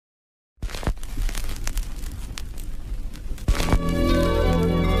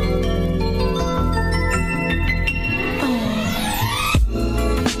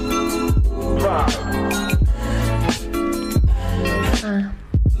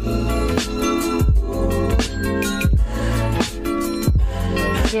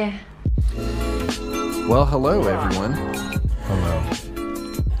Well, hello, everyone. Hello.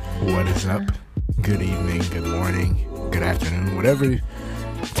 What is up? Good evening, good morning, good afternoon, whatever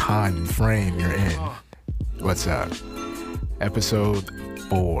time and frame you're in. What's up? Episode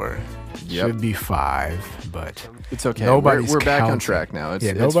 4. Yep. Should be 5, but It's okay. nobody's We're back on counting. track now. It's,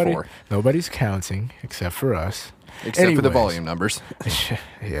 yeah, it's 4. nobody's counting except for us. Except for the Anyways. volume numbers.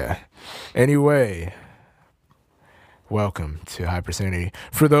 Yeah. Anyway, welcome to Hypersanity.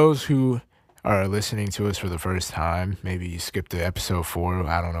 For those who are listening to us for the first time, maybe you skipped to episode 4.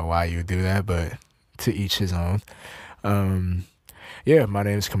 I don't know why you would do that, but to each his own. Yeah, my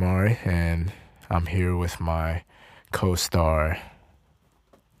name is Kamari, and I'm here with my co-star,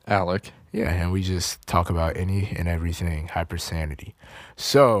 Alec. yeah, and we just talk about any and everything Hypersanity.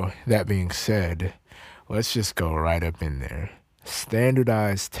 So, that being said, let's just go right up in there.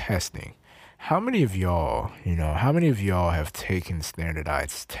 Standardized testing. How many of y'all have taken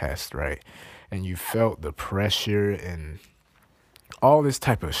standardized tests, right? And you felt the pressure and all this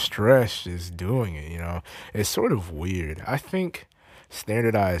type of stress just doing it, It's sort of weird. I think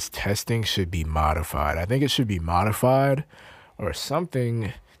standardized testing should be modified. I think it should be modified or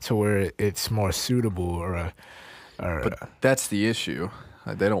something to where it's more suitable But that's the issue.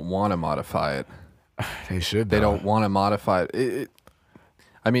 They don't want to modify it. they should. They though. don't want to modify it.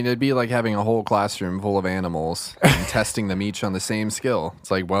 I mean, it'd be like having a whole classroom full of animals and testing them each on the same skill. It's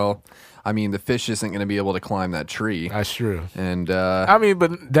like, well, I mean, the fish isn't going to be able to climb that tree. That's true. And I mean,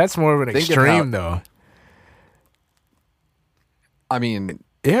 but that's more of an think of extreme, though. I mean,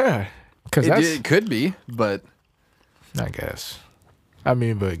 Yeah, because that's. it could be, but I guess. I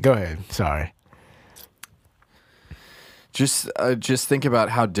mean, but go ahead. Sorry. just think about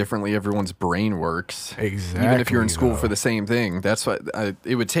how differently everyone's brain works. Exactly. Even if you're in school though. for the same thing, that's what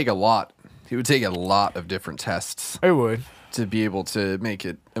it would take a lot. It would take a lot of different tests It would. to be able to make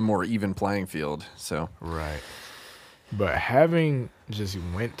it a more even playing field. So Right. But having just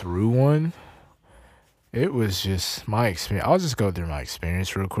went through one, it was just my experience. I'll just go through my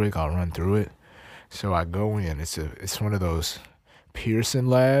experience real quick. I'll run through it. So I go in. It's one of those Pearson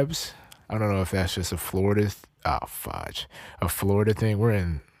labs. I don't know if that's just a Florida thing. We're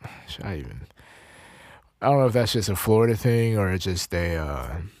in. I don't know if that's just a Florida thing or just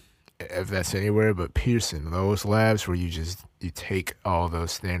if that's anywhere. But Pearson, those labs where you take all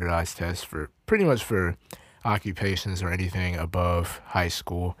those standardized tests for pretty much for occupations or anything above high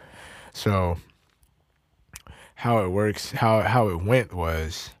school. So how it works, how it went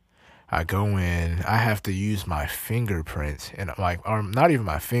was, I go in, I have to use my fingerprint and or not even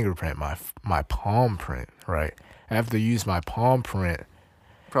my fingerprint, my palm print, right? I have to use my palm print.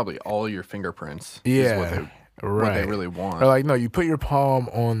 probably all your fingerprints. Yeah, is what they really want. Or no, you put your palm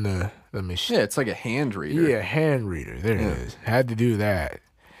on the machine. Yeah, it's like a hand reader. Yeah, hand reader. There it is. Had to do that.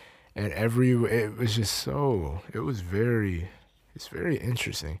 And it was very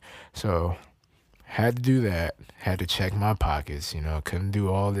interesting. So had to do that. Had to check my pockets, couldn't do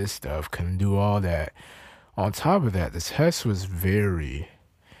all this stuff, couldn't do all that. On top of that, the test was very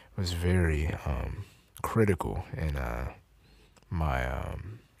critical in my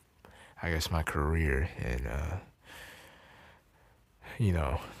my career and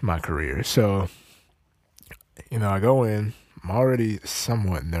my career. So I go in, I'm already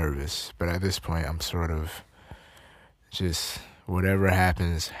somewhat nervous, but at this point I'm sort of just whatever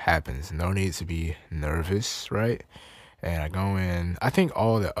happens. No need to be nervous, right? And I go in, I think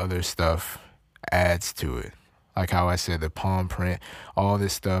all the other stuff adds to it. Like how I said, the palm print, all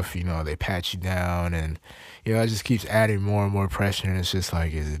this stuff, they pat you down and, it just keeps adding more and more pressure. And it's just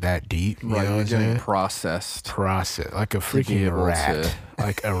like, is it that deep? You Right, know you're what I'm getting saying? processed. Like a be freaking able rat, to-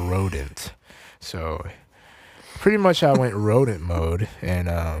 like a rodent. So pretty much I went rodent mode and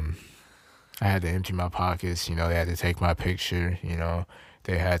I had to empty my pockets. They had to take my picture.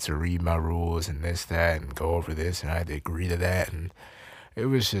 They had to read my rules and this, that, and go over this, and I had to agree to that. And it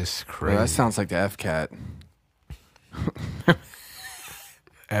was just crazy. Well, that sounds like the FCAT.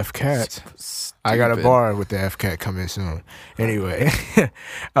 FCAT. I got a bar with the FCAT coming soon. Anyway.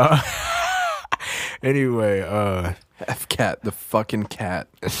 FCAT, the fucking cat.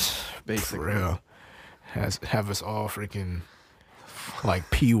 Basically. For real. Have us all freaking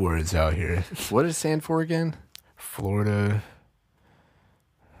like P words out here. What does it stand for again? Florida.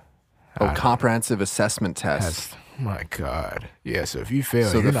 Comprehensive assessment test. My God. Yeah, so if you fail,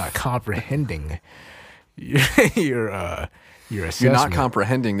 So you're not comprehending your assessment. You're not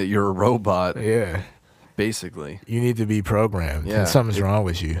comprehending that you're a robot, Yeah. basically. You need to be programmed. Yeah. And something's wrong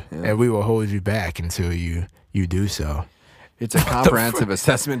with you. Yeah. And we will hold you back until you do so. It's a comprehensive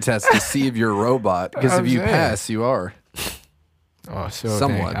assessment test to see if you're a robot. Because if I'm you saying. pass, you are. Oh, so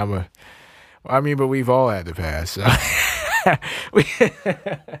Somewhat. dang, I mean, but we've all had to pass. So. we,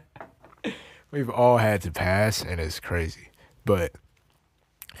 we've all had to pass, and it's crazy. But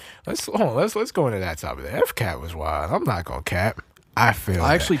let's go into that topic. The FCAT was wild. I'm not gonna cap. I failed.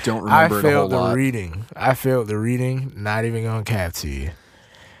 I actually don't remember it a whole lot. I failed the reading. Not even gonna cap to you.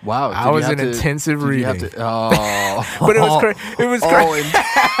 Wow, I was in intensive reading. Oh, but it was crazy. It was crazy.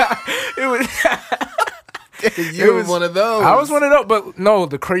 It was. You were one of those. I was one of those. But no,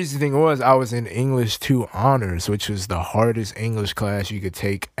 the crazy thing was I was in English 2 honors, which was the hardest English class you could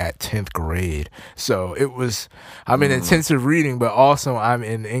take at 10th grade. So it was, I'm in intensive reading, but also I'm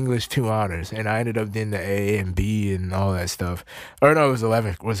in English 2 honors. And I ended up getting the A and B and all that stuff. Or no, it was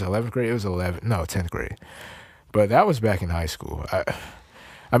 11th. Was it 11th grade? It was 10th grade. But that was back in high school.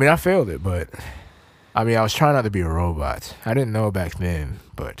 I mean, I failed it, but I mean, I was trying not to be a robot. I didn't know back then,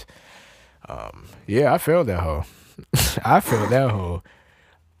 but yeah, I failed that hoe. I failed that hoe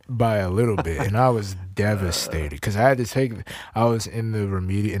by a little bit, and I was devastated because I was in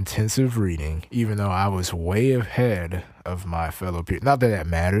the intensive reading, even though I was way ahead of my fellow peers. Not that that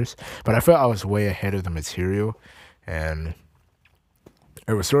matters, but I felt I was way ahead of the material, and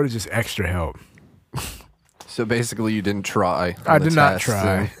it was sort of just extra help. So basically, you didn't try. I did not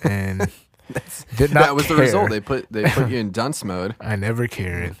try, and did not. That was care. the result. They put you in dunce mode. I never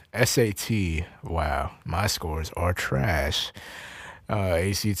cared. SAT, wow, my scores are trash.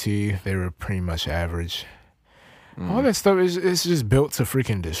 ACT, they were pretty much average. All that stuff is just built to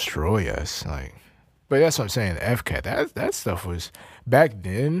freaking destroy us. Like, but that's what I'm saying. The FCAT, that stuff was back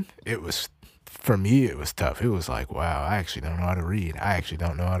then. It was, for me, it was tough. It was like, wow, I actually don't know how to read. I actually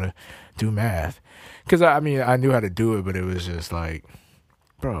don't know how to do math. Because I mean, I knew how to do it, but it was just like,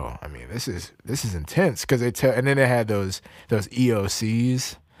 bro, I mean, this is intense. Because and then they had those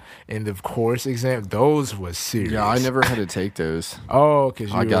EOCs in the course exam. Those was serious. Yeah, I never had to take those. Oh,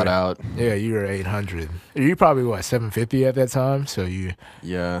 because I got out. Yeah, you were 800. You probably what 750 at that time. So you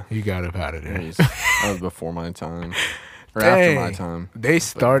got up out of there. That was before my time. Or after my time. They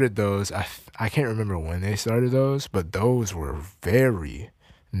started those. I can't remember when they started those, but those were very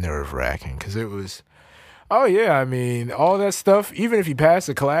nerve-wracking because it was, oh yeah, I mean, all that stuff, even if you pass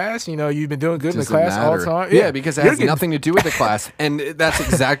the class, you know, you've been doing good in the class all the time. Yeah, because it has nothing to do with the class. And that's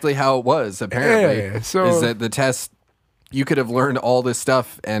exactly how it was, apparently. Yeah, so, is that the test, you could have learned all this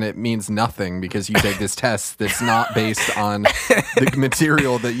stuff and it means nothing because you take this test that's not based on the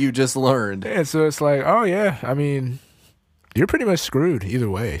material that you just learned. Yeah, so it's like, oh yeah, I mean, you're pretty much screwed either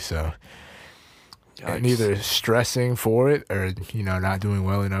way, so... And either stressing for it or, you know, not doing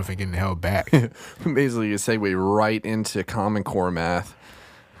well enough and getting held back. Basically, you segue right into Common Core math,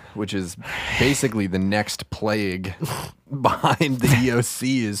 which is basically the next plague behind the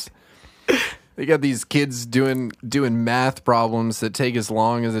EOCs. They got these kids doing math problems that take as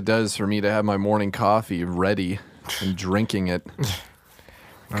long as it does for me to have my morning coffee ready and drinking it.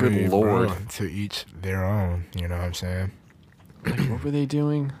 Good Lord. Bro, to each their own, you know what I'm saying? Like, what were they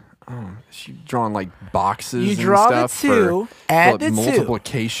doing? Oh, she drawing like boxes. You draw and stuff the 2, add the 2,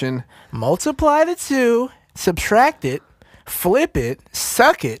 multiplication. Multiply the 2, subtract it, flip it,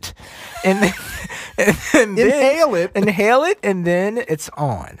 suck it, and then Inhale it. Inhale it, and then it's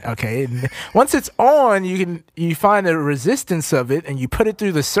on. Okay. And once it's on, you find the resistance of it, and you put it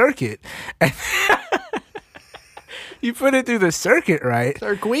through the circuit. And you put it through the circuit, right?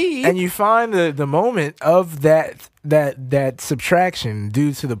 Circuit. And you find the moment of that subtraction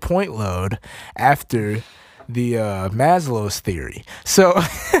due to the point load after the Maslow's theory. So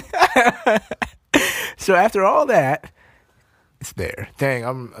so after all that, it's there. Dang,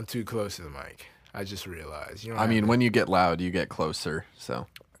 I'm too close to the mic. I just realized. I mean, when you get loud, you get closer. So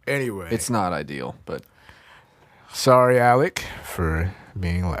Anyway. it's not ideal, but Sorry, Alec, for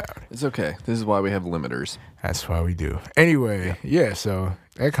being loud. it's okay. This is why we have limiters. That's why we do. Anyway, yeah, so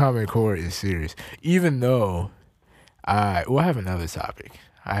that Common Core is serious. Even though we'll have another topic.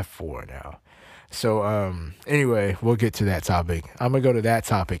 I have 4 now. So anyway, we'll get to that topic. I'm going to go to that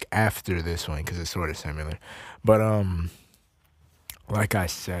topic after this one because it's sort of similar. But like I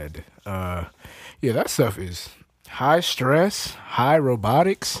said, yeah, that stuff is high stress, high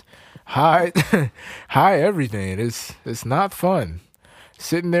robotics, high high everything. It's not fun.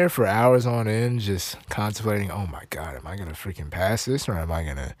 Sitting there for hours on end just contemplating, oh my God, am I going to freaking pass this or am I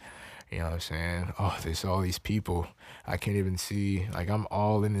going to, you know what I'm saying? Oh, there's all these people. I can't even see. Like, I'm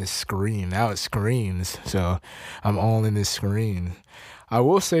all in this screen. Now it screens, so I'm all in this screen. I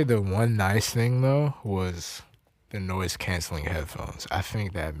will say the one nice thing, though, was the noise-canceling headphones. I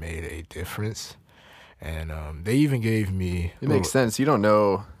think that made a difference. And they even gave me... It makes sense. You don't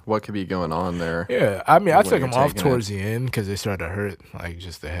know what could be going on there. Yeah, I mean, I when took you're them off taking towards the end because they started to hurt, like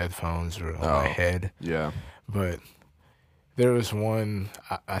just the headphones were on my head. Yeah. But there was one,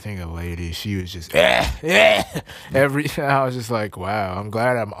 I think a lady, she was just, every, I was just like, wow, I'm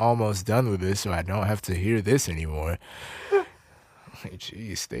glad I'm almost done with this so I don't have to hear this anymore. Like,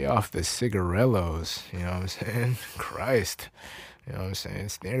 geez, stay off the cigarellos, you know what I'm saying? Christ, you know what I'm saying?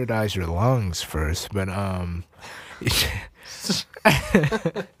 Standardize your lungs first, but,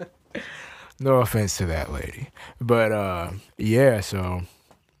 no offense to that lady. But, yeah, so,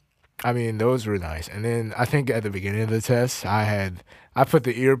 I mean, those were nice. And then I think at the beginning of the test, I put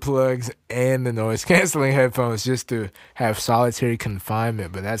the earplugs and the noise canceling headphones just to have solitary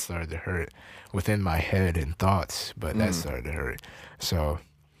confinement, but that started to hurt within my head and thoughts, but that started to hurt. So,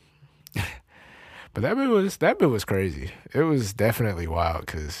 but that bit was crazy. It was definitely wild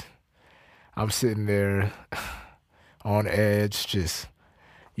because I'm sitting there on edge, just,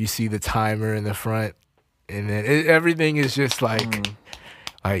 you see the timer in the front, and then everything is just like,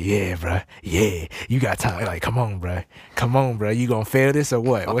 yeah, bruh. Yeah, you got time. Like, come on, bruh. You gonna fail this or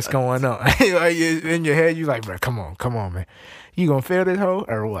what? What's going on? Like, in your head, you like, bruh, come on, man. You gonna fail this hoe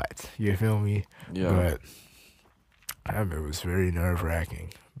or what? You feel me? Yeah. But I mean, it was very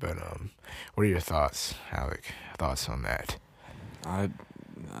nerve-wracking. But what are your thoughts, Alec? Thoughts on that?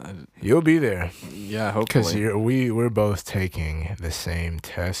 You'll be there. Yeah, hopefully. Because we're both taking the same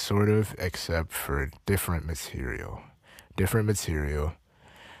test, sort of, except for different material.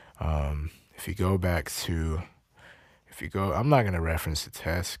 I'm not gonna reference the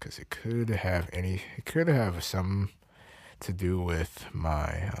test because it could have something to do with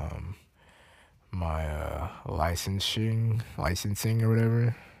my licensing or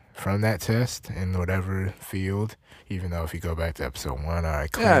whatever from that test in whatever field. Even though if you go back to episode 1, I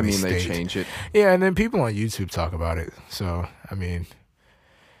clearly they state, change it. Yeah, and then people on YouTube talk about it. So I mean,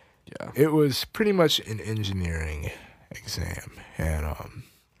 Yeah. it was pretty much an engineering exam, and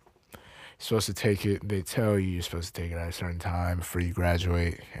you're supposed to take it. They tell you you're supposed to take it at a certain time before you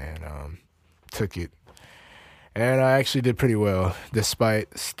graduate, and took it, and I actually did pretty well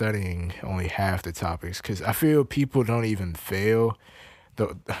despite studying only half the topics. Because I feel people don't even fail.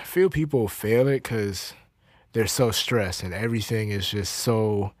 I feel people fail it because they're so stressed and everything is just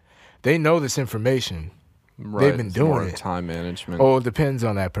so. They know this information. Right. They've been It's doing more it. Time management. Oh, it depends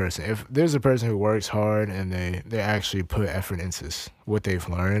on that person. If there's a person who works hard and they actually put effort into what they've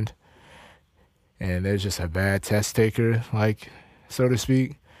learned, and they're just a bad test taker, like, so to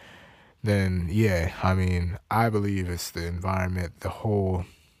speak, then yeah, I mean, I believe it's the environment, the whole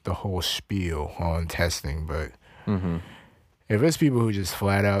spiel on testing. But if it's people who just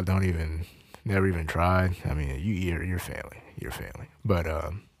flat out never even tried, I mean, you're failing. But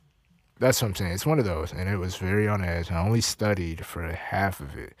that's what I'm saying. It's one of those, and it was very on edge. I only studied for half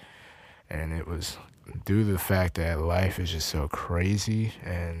of it, and it was due to the fact that life is just so crazy,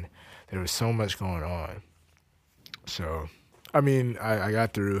 and there was so much going on. So, I mean, I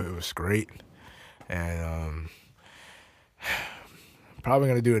got through. It was great, and probably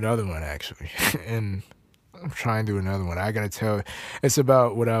gonna do another one actually, and I'm trying to do another one. I gotta tell. It's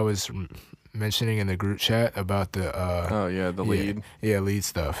about what I was mentioning in the group chat about the lead. lead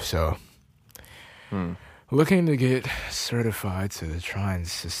stuff. So. Looking to get certified to try and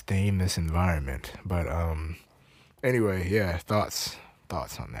sustain this environment. But anyway, yeah, thoughts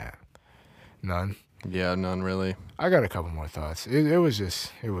on that? None? Yeah, none really. I got a couple more thoughts. It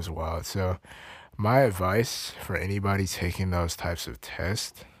was wild. So my advice for anybody taking those types of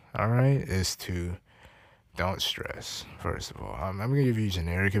tests, all right, is to don't stress, first of all. I'm going to give you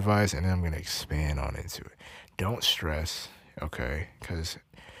generic advice, and then I'm going to expand on into it. Don't stress, okay, because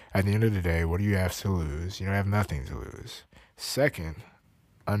at the end of the day, what do you have to lose? You don't have nothing to lose. Second,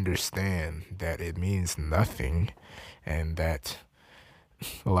 understand that it means nothing, and that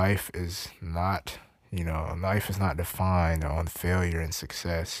life is not defined on failure and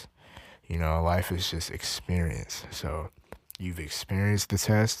success. Life is just experience. So you've experienced the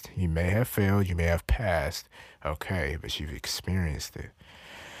test. You may have failed. You may have passed. Okay, but you've experienced it.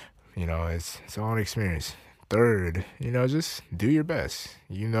 It's all an experience. Third, just do your best.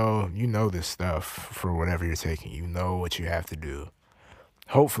 You know this stuff for whatever you're taking. You know what you have to do.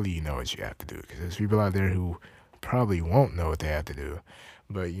 Hopefully you know what you have to do, because there's people out there who probably won't know what they have to do.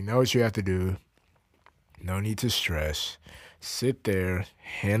 But you know what you have to do. No need to stress. Sit there,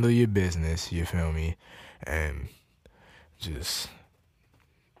 handle your business, you feel me? And just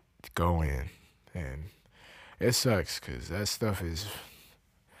go in. And it sucks because that stuff is...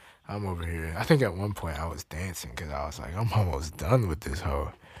 I'm over here. I think at one point I was dancing because I was like, I'm almost done with this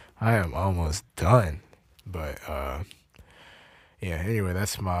hoe. I am almost done. But, Yeah. Anyway,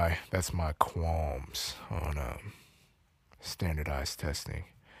 that's my qualms on standardized testing,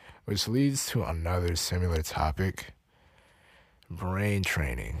 which leads to another similar topic: brain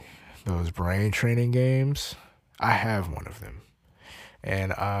training. Those brain training games. I have one of them,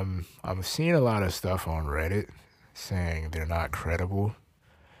 and I'm seeing a lot of stuff on Reddit saying they're not credible.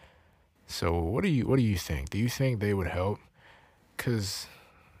 So what do you think? Do you think they would help? Because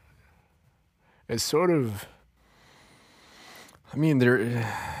it's sort of, I mean, there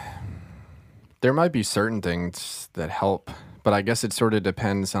might be certain things that help, but I guess it sort of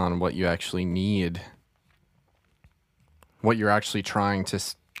depends on what you actually need, what you're actually trying to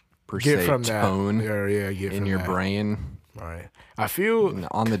per get se from that. tone Get in from your that. brain. Right. I feel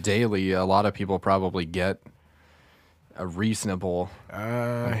On the daily, a lot of people probably get a reasonable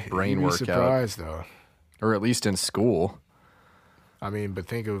brain you'd be workout, surprised though. or at least in school. I mean, but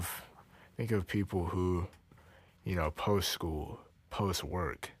think of people who, post school, post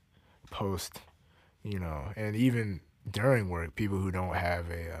work, and even during work, people who don't have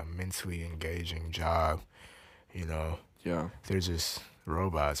a mentally engaging job, Yeah. they're just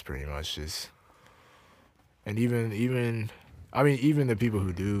robots pretty much. And even the people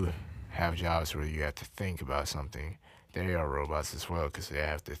who do have jobs where you have to think about something, they are robots as well because they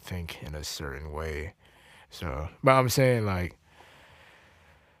have to think in a certain way. So, but I'm saying like,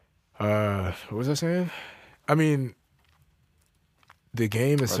 what was I saying? I mean, the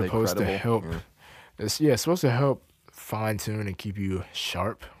game is Are they supposed to credible? help. It's supposed to help fine tune and keep you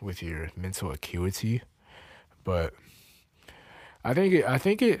sharp with your mental acuity, but I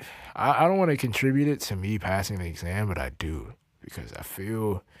don't want to contribute it to me passing the exam, but I do, because I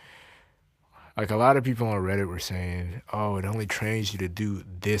feel like a lot of people on Reddit were saying, oh, it only trains you to do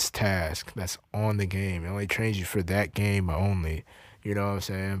this task that's on the game. It only trains you for that game only. You know what I'm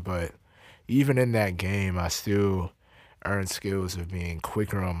saying? But even in that game, I still earn skills of being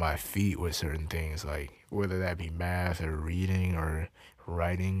quicker on my feet with certain things, like whether that be math or reading or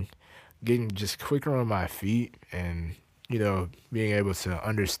writing, getting just quicker on my feet and being able to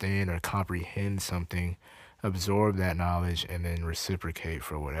understand or comprehend something, absorb that knowledge, and then reciprocate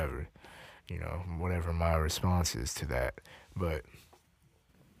for whatever my response is to that. But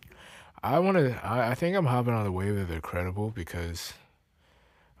I think I'm hopping on the wave that they're credible because,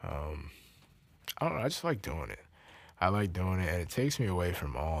 I don't know, I just like doing it. I like doing it, and it takes me away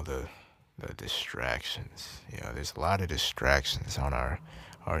from all the distractions. There's a lot of distractions on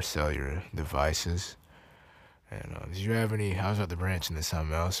our cellular devices. And did you have any? I was about to branch into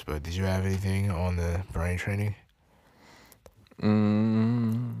something else, but did you have anything on the brain training?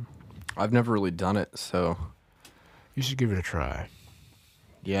 I've never really done it, so You should give it a try.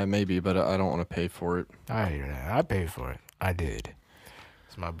 yeah, maybe, but I don't want to pay for it. I hear that. I paid for it. I did.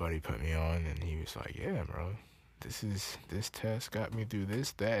 So my buddy put me on, and he was like, "Yeah, bro, this test got me through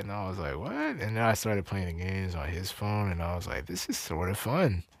this, that," and I was like, "What?" And then I started playing the games on his phone, and I was like, "This is sort of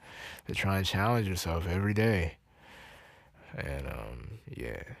fun to try and challenge yourself every day." And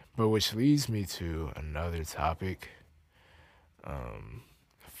yeah, but which leads me to another topic: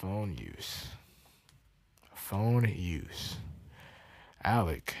 phone use. Phone use.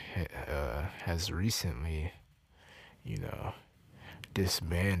 Alec has recently,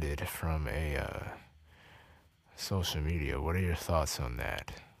 disbanded from a social media. What are your thoughts on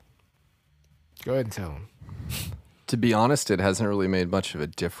that? Go ahead and tell him. To be honest, it hasn't really made much of a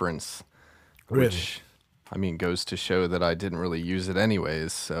difference. Really? Which, I mean, goes to show that I didn't really use it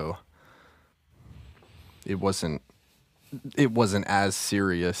anyways, so it wasn't as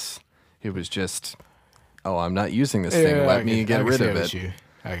serious. It was just, oh, I'm not using this thing. Let me get rid of it.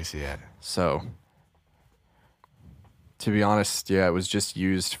 I can see that. So, to be honest, yeah, it was just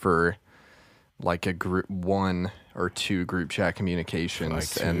used for like a one or two group chat communications, Like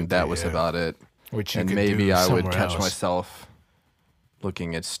two, and that was yeah. about it. Which you And could maybe do I would somewhere catch else. myself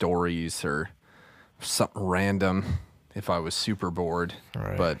looking at stories or something random if I was super bored.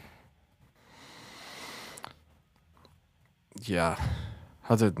 Right. But yeah,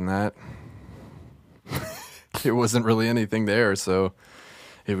 other than that, there wasn't really anything there. So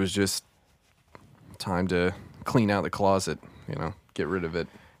it was just time to clean out the closet, get rid of it.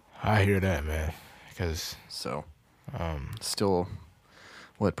 I hear that, man. Because So still,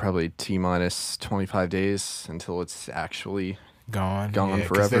 probably T-minus 25 days until it's actually gone. Gone Yeah,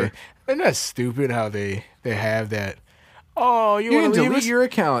 'cause forever. Isn't that stupid how they have that? Oh, you You want can to leave delete us? your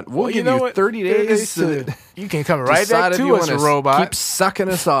account. We'll Well, give know you what? 30 days to You can come right decide back if to you us, wanna robot. keep sucking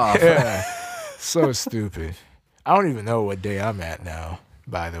us off. Yeah. So stupid. I don't even know what day I'm at now,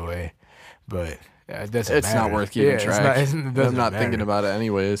 by the way. But it doesn't It's matter. not worth keeping Yeah, track. It doesn't I'm not matter. thinking about it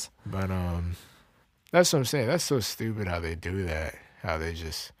anyways. But That's what I'm saying. That's so stupid how they do that. How they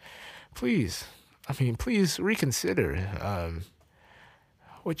just, please, please reconsider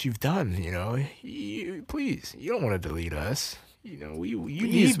what you've done. Please, you don't want to delete us. You Please,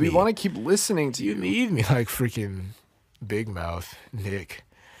 need me. we want to keep listening to You you. need me like freaking Big Mouth Nick,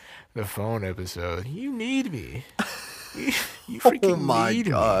 the phone episode. You need me. You freaking Oh my need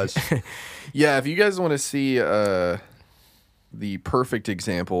gosh. me. Yeah, if you guys want to see the perfect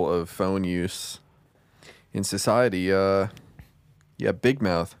example of phone use in society, Big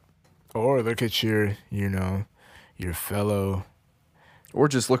Mouth. Or look at your fellow, Or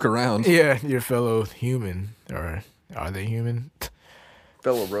just look around. your fellow human, or are they human?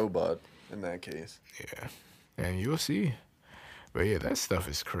 Fellow robot in that case. Yeah, and you'll see. But yeah, that stuff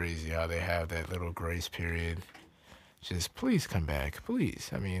is crazy how they have that little grace period. Just please come back, please.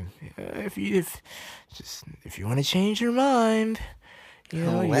 If you want to change your mind,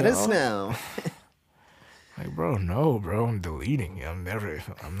 Let us know. Like, bro, no, bro, I'm deleting. I'm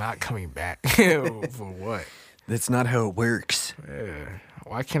not coming back. For what? That's not how it works. Yeah.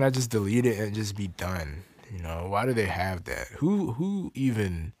 Why can't I just delete it and just be done? Why do they have that? Who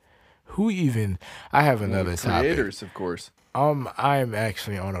even? I have another topic. Creators, of course. I'm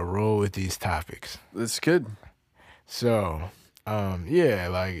actually on a roll with these topics. That's good. So,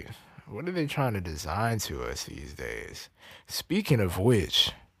 like, what are they trying to design to us these days? Speaking of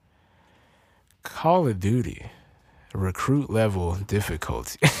which, Call of Duty, recruit level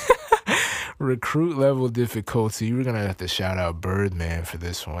difficulty. Recruit level difficulty. We're going to have to shout out Birdman for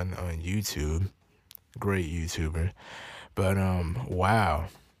this one on YouTube. Great YouTuber. But, wow.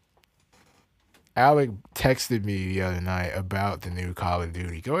 Alec texted me the other night about the new Call of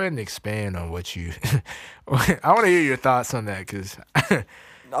Duty. Go ahead and expand on what you... I want to hear your thoughts on that, because...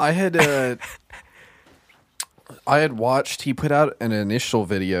 I had watched, he put out an initial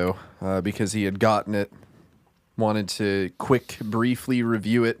video because he had gotten it, wanted to briefly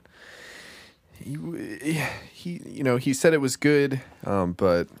review it. He said it was good,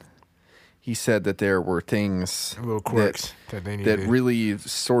 but he said that there were things, little quirks that they needed. that really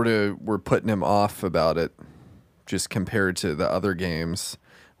sort of were putting him off about it, just compared to the other games,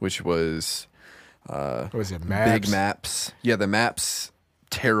 which was What was it, maps? big maps. Yeah, the maps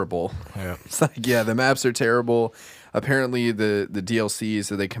terrible. Yeah. It's like, yeah, the maps are terrible. Apparently, the DLCs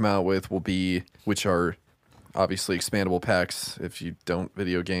that they come out with will be, which are obviously expandable packs if you don't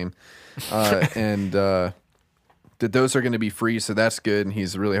video game, and that those are going to be free. So that's good, and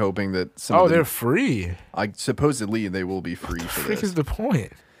he's really hoping that some. Oh, of them, they're free. supposedly they will be free for Frick this. is the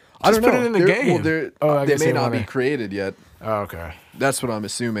point? I don't Just put know. it in the game. I They guess may not wanna- be created yet. Oh, okay. That's what I'm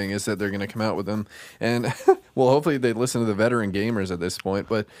assuming, is that they're going to come out with them. And, well, hopefully they listen to the veteran gamers at this point.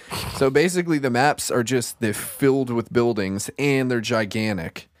 But so basically the maps are they're filled with buildings and they're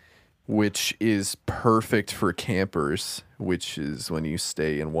gigantic, which is perfect for campers, which is when you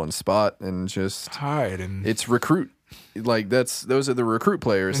stay in one spot and just Hide and it's recruit. Like those are the recruit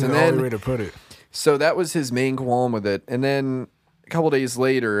players. and And the only then way to put it. so that was his main qualm with it. And then a couple days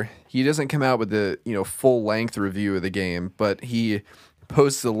later, he doesn't come out with the full length review of the game, but he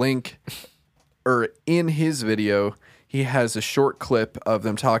posts a link, or in his video, he has a short clip of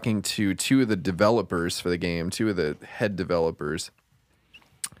them talking to two of the developers for the game, two of the head developers,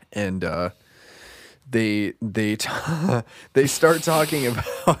 and they start talking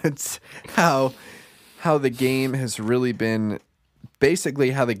about how the game has really been.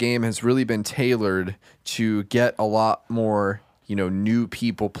 Basically, how the game has really been tailored to get a lot more, new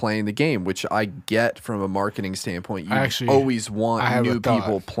people playing the game, which I get from a marketing standpoint. You Actually, always I want have new a thought.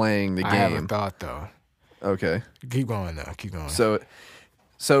 people playing the I have a game. thought though. Okay. Keep going though. Keep going.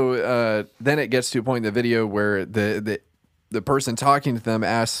 So then it gets to a point in the video where the person talking to them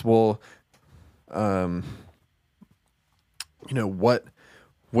asks, well, what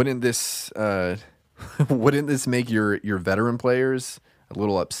wouldn't this wouldn't this make your veteran players a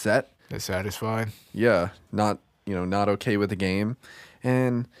little upset? They're satisfied. Yeah, not okay with the game,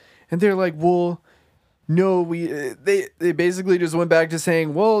 and they're like, well, no, they basically just went back to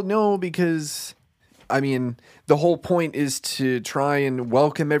saying, well, no, because the whole point is to try and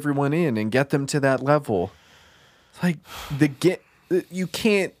welcome everyone in and get them to that level. Like you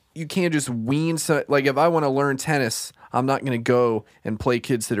can't just wean like if I want to learn tennis, I'm not going to go and play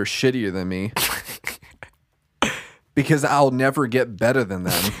kids that are shittier than me. Because I'll never get better than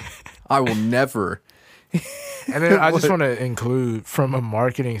them. I will never. And then I just want to include, from a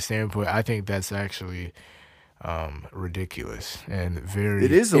marketing standpoint, I think that's actually ridiculous and very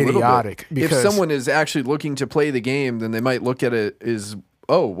It is a idiotic. little bit. If someone is actually looking to play the game, then they might look at it as,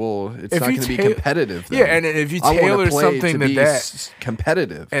 oh well, it's If not you going to be tail- competitive. Then. Yeah, and if you I wanna tailor play something to be that,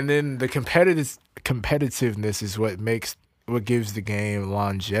 competitive. and then the competitiveness is what gives the game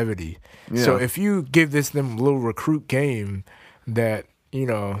longevity. So Yeah. if you give them little recruit game that, you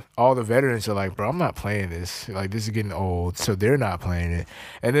know, all the veterans are like, bro, I'm not playing this. Like, this is getting old, so they're not playing it.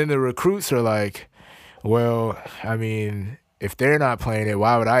 And then the recruits are like, well, I mean, if they're not playing it,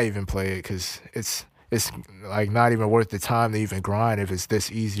 why would I even play it? Because it's like not even worth the time to even grind if it's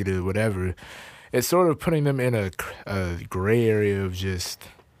this easy to whatever. It's sort of putting them in a gray area of just,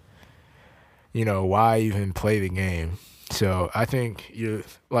 you know, why even play the game. So I think you're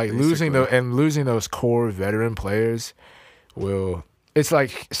like losing those core veteran players will. It's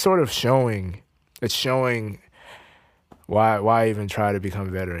like sort of showing why even try to become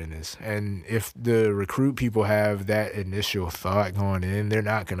veterans. And if the recruit people have that initial thought going in, they're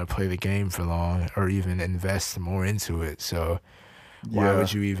not going to play the game for long or even invest more into it. So why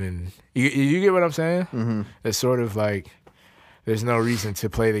would you even you get what I'm saying? Mm-hmm. It's sort of like there's no reason to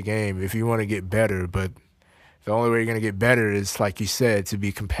play the game if you want to get better, but the only way you're going to get better is, like you said, to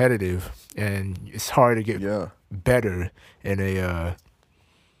be competitive, and it's hard to get better in a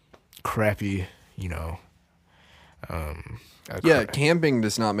crappy, you know. Camping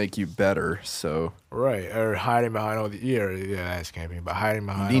does not make you better, so Right, or hiding behind all the that's camping, but hiding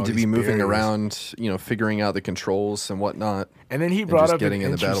behind you need all to these be moving barriers. around, you know, figuring out the controls and whatnot. And then he brought just up getting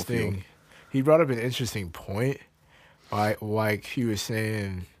in the battlefield. He brought up an interesting point, like he was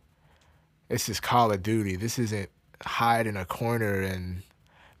saying, this is Call of Duty. This isn't hide in a corner and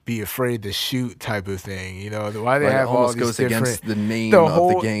be afraid to shoot type of thing. You know, why they Like, have it all almost these goes different against the name of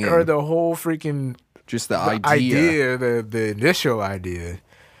the game, or the whole freaking just the idea, the initial idea.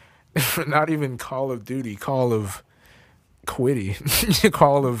 Not even Call of Duty, Call of Quitty,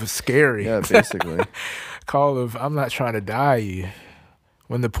 Call of Scary. Yeah, basically. Call of I'm not trying to die you.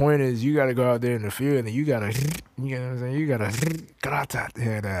 When the point is you got to go out there in the field and you got to, you know what I'm saying? You got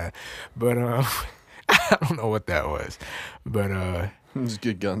to, but I don't know what that was. But It's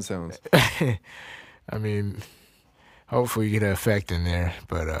good gun sounds. I mean, hopefully you get an effect in there,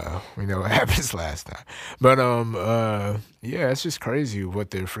 but we know what happens last time. But yeah, it's just crazy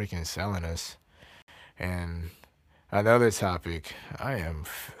what they're freaking selling us. And another topic,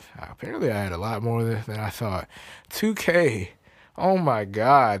 apparently I had a lot more than I thought. 2K, oh my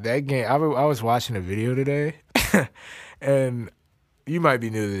God, that game, I was watching a video today, and you might be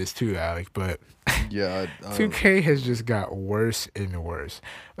new to this too, Alec, but Yeah. 2K has just got worse and worse.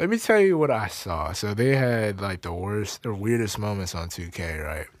 Let me tell you what I saw. So they had like the weirdest moments on 2K,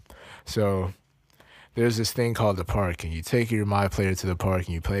 right? So there's this thing called the park, and you take your My Player to the park and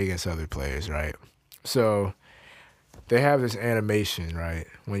you play against other players, right? So they have this animation, right?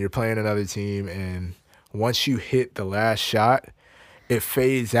 When you're playing another team, and once you hit the last shot, it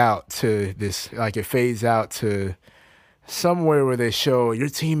fades out to somewhere where they show your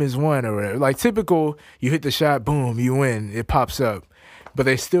team has won or whatever. Like typical, you hit the shot, boom, you win, it pops up. But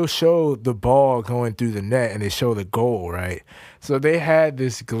they still show the ball going through the net and they show the goal, right? So they had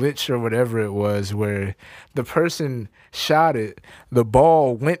this glitch or whatever it was where the person shot it, the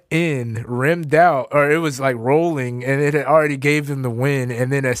ball went in, rimmed out, or it was like rolling and it had already gave them the win.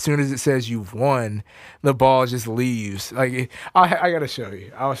 And then as soon as it says you've won, the ball just leaves. Like I gotta show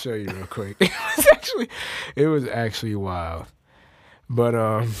you. I'll show you real quick. It was actually wild.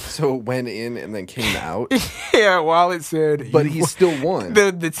 But so it went in and then came out. yeah, while it said, but he still won.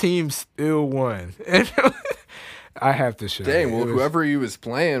 The team still won. I have to show. Dang, well, whoever he was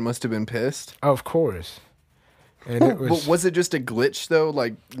playing must have been pissed. Of course. And it But was it just a glitch though?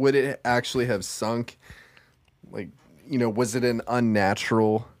 Like, would it actually have sunk? Like, you know, was it an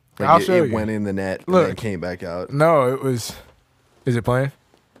unnatural? Like I'll show it you. went in the net and Look. then came back out. No, it was. Is it playing?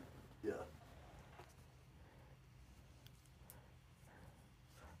 Yeah.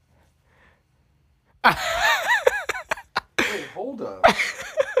 Wait, hold up.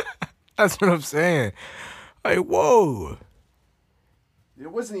 That's what I'm saying. Like, whoa.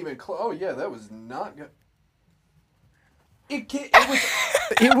 It wasn't even close. Oh yeah, that was not good.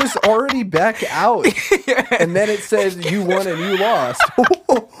 It was already back out, and then it says you won and you lost.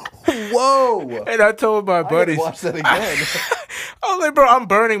 Whoa! And I told my I buddies, gotta watch that again. I was like, bro, I'm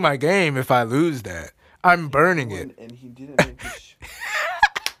burning my game if I lose that. I'm burning it. And he didn't make the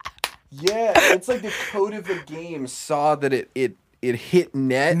Yeah, it's like the code of the game saw that it hit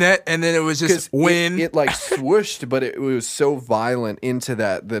net, And then it was just win. It like swooshed, but it was so violent into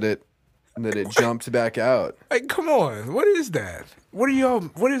that it jumped back out. Like, come on, what is that? What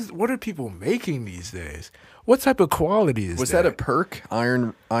are people making these days? What type of quality is that? Was that a perk?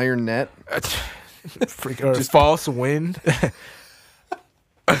 Iron net? Or just false win?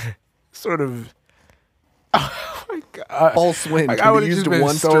 sort of. Oh my God. False win. Like, Could I be would've just used been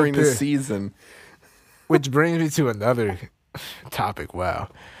once so during the pissed. season. Which brings me to another topic. Wow.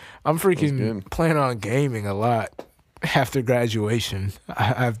 I'm freaking good. planning on gaming a lot after graduation.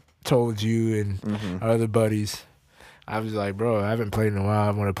 I've told you and our other buddies. I was like, bro, I haven't played in a while.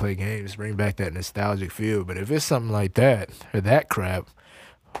 I want to play games, bring back that nostalgic feel. But if it's something like that or that crap,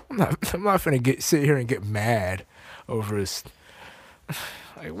 I'm not finna sit here and get mad over this.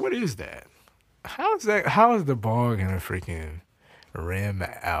 Like, what is that? How is the ball gonna freaking rim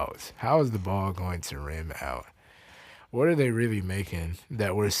out? How is the ball going to rim out? What are they really making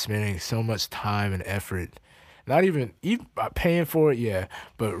that we're spending so much time and effort? Not even paying for it, yeah,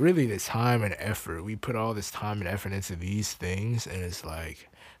 but really the time and effort. We put all this time and effort into these things, and it's like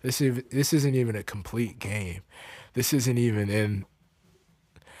this isn't even a complete game. This isn't even in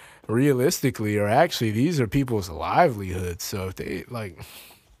realistically, or actually, these are people's livelihoods. So if they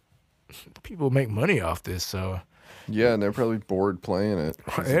people make money off this, so Yeah, and they're probably bored playing it.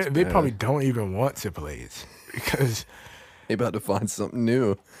 'cause it's they bad. probably don't even want to play it because They about to find something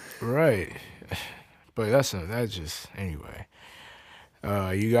new. right. But that's just anyway.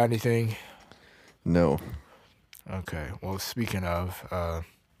 You got anything? No. Okay. Well, speaking of, while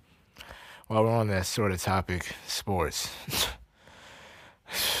we're on that sort of topic, sports.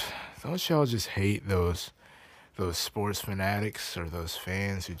 Don't y'all just hate those sports fanatics or those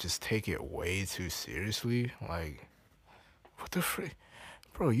fans who just take it way too seriously? Like, what the frick?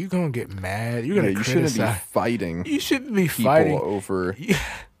 Bro, you gonna get mad. You're gonna You shouldn't be criticize. fighting You shouldn't be people fighting. over an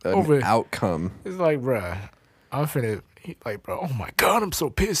over- outcome. It's like, bruh, I'm finna, bro, oh my God, I'm so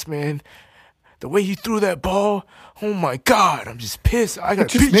pissed, man. The way you threw that ball, oh my God, I'm just pissed. I It gotta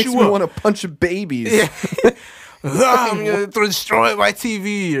just beat makes you me up. want to punch babies. Yeah. I'm gonna destroy my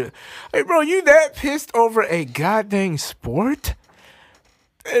TV. Hey, bro, you that pissed over a goddamn sport?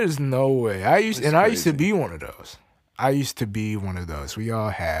 There's no way. I used to crazy. be one of those. We all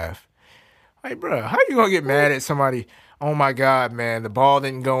have. Hey, bro, how you gonna get mad at somebody? Oh my God, man, the ball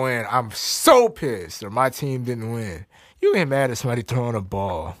didn't go in. I'm so pissed, or my team didn't win. You get mad at somebody throwing a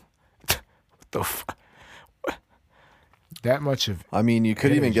ball. What the fuck? That much of I mean, you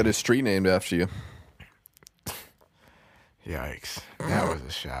could even Energy. get a street named after you. yikes. That was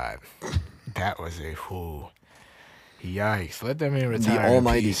a shot. That was a whoo. Yikes. Let that man retire. The in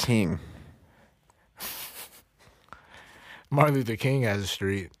Almighty peace. King. Martin Luther King has a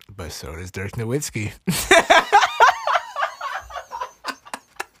street, but so does Dirk Nowitzki.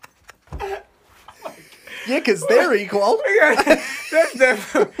 Yeah, because they're equal. That's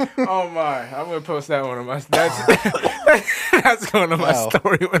definitely. Oh my! I'm gonna post that one on my. That's going on my Wow.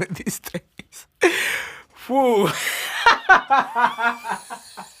 story one of these days. Woo!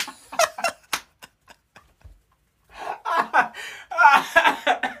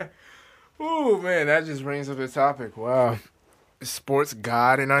 Ooh, man, that just brings up the topic. Wow, sports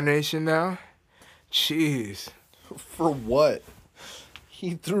god in our nation now. Jeez. For what?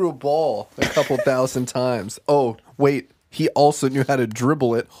 He threw a ball a couple thousand times. Oh, wait. He also knew how to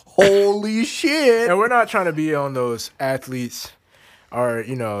dribble it. Holy shit. And we're not trying to be on those athletes or,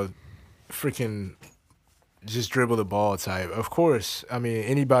 freaking just dribble the ball type. Of course, I mean,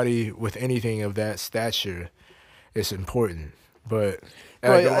 anybody with anything of that stature is important. But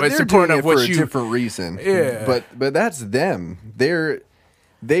Right, it's they're important doing of it what for a you... different reason. Yeah. But that's them.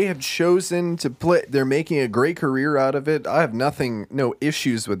 They have chosen to play. They're making a great career out of it. I have no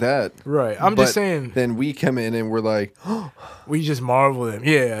issues with that. Right. I'm just But saying, Then we come in and we're like, we just marvel them.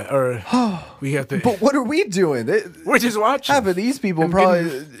 Yeah. Or we have to... but what are we doing? We're just watching. Half of these people I'm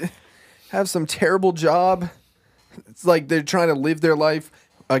probably have some terrible job. It's like they're trying to live their life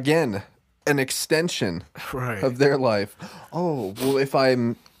again, an extension Right. of their life. Oh, well, if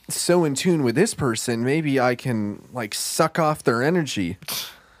I'm so in tune with this person, maybe I can like suck off their energy.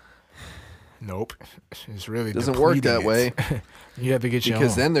 Nope. It's really Doesn't work depleting that way. it. You have to get your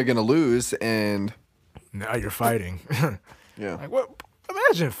Because own. then they're gonna lose, and Now you're fighting. yeah, Like, what?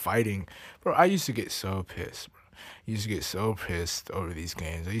 Imagine fighting. Bro, I used to get so pissed, bro. I used to get so pissed over these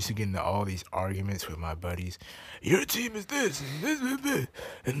games. I used to get into all these arguments with my buddies. Your team is this, and this, blah, blah,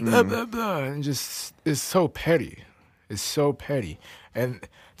 and blah, blah, blah. And just, it's so petty. It's so petty. And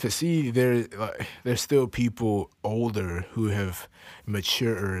to see there's still people older who have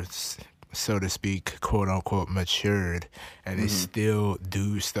matured, so to speak, quote unquote, matured, and they still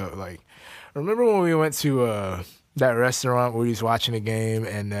do stuff like, remember when we went to that restaurant where we was watching the game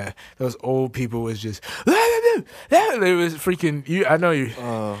and those old people was just they was freaking you. I know you.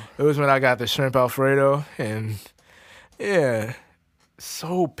 It was when I got the shrimp Alfredo and yeah,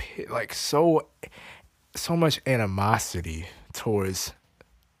 so much animosity towards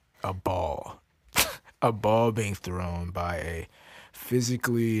a ball, a ball being thrown by a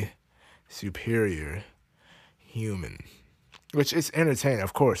physically superior human, which is entertaining.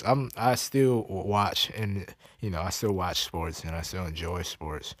 Of course, I still watch, and I still watch sports and I still enjoy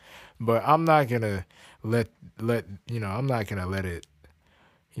sports, but I'm not gonna let I'm not gonna let it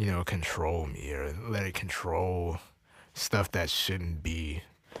control me or let it control stuff that shouldn't be.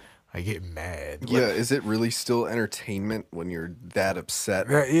 I get mad. Yeah, is it really still entertainment when you're that upset?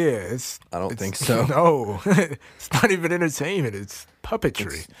 Yeah, I don't think so. No, it's not even entertainment. It's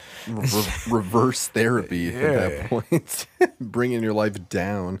puppetry. It's reverse therapy at that point. Bringing your life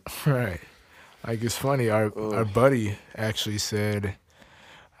down. Right. Like, it's funny. Our buddy actually said,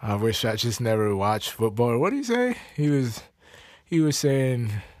 "I wish I just never watched football." What did he say? He was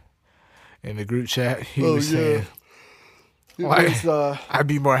saying in the group chat. He was saying, I'd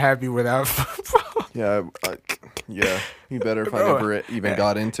be more happy without football. Yeah, you better if I never even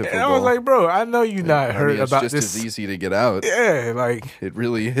got into football. And I was like, bro, I know you not heard about this. It's just as easy to get out. Yeah, like it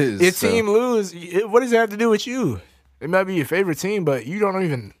really is. Your team lose. What does it have to do with you? It might be your favorite team, but you don't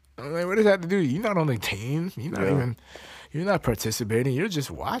even. Like, what does that have to do? You're not on the team. You're not even. You're not participating. You're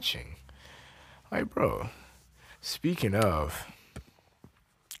just watching. Like, bro. Speaking of,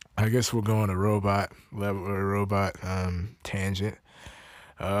 I guess we're going to robot level or robot tangent.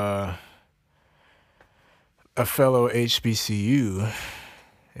 A fellow HBCU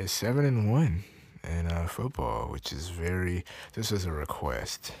is 7-1 in football, which is this is a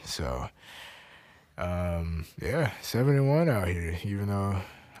request. So, 7-1 out here, even though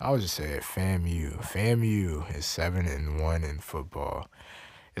I'll just say it, FAMU. FAMU is 7-1 in football.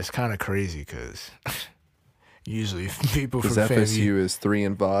 It's kind of crazy because usually people from FSU is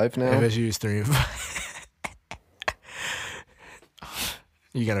 3-5 now. FSU is 3-5.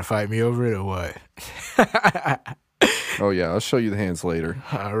 You gonna fight me over it or what? Oh yeah, I'll show you the hands later.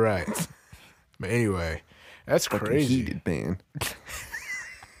 All right. But anyway, that's crazy. Heated, man.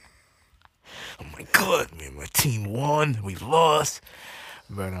 Oh my God, man! My team won. We lost,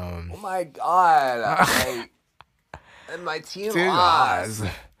 but Oh my God! And my team lost.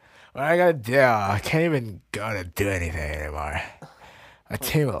 What I gotta do? I can't even go to do anything anymore. My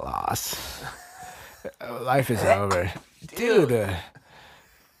team lost. Life is over, dude.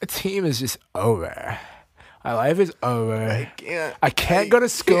 The team is just over. My life is over. I can't go to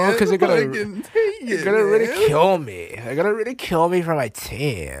school because they're gonna ridicule me. They're gonna ridicule me for my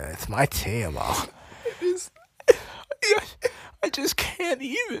team. It's my team. I just can't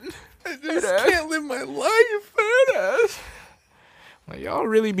even. I just can't live my life. Like, y'all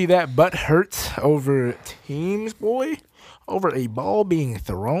really be that butt hurt over teams, boy? Over a ball being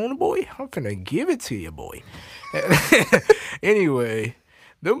thrown, boy? I'm gonna give it to you, boy. Anyway,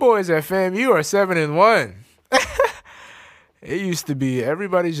 them boys at FAMU are 7-1. It used to be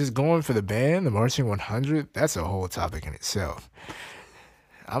everybody's just going for the band, the Marching 100. That's a whole topic in itself.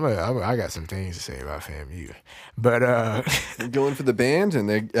 I got some things to say about FAMU, but they're going for the band and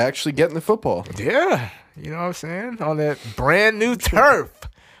they're actually getting the football. Yeah, you know what I'm saying, on that brand new turf,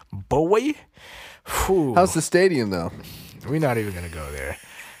 boy. Whew. How's the stadium though? We're not even gonna go there.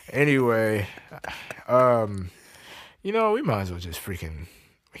 Anyway, we might as well just freaking.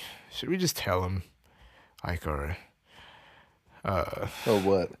 Should we just tell them, like our.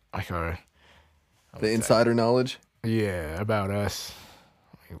 What? Like our. The insider knowledge? Yeah, about us.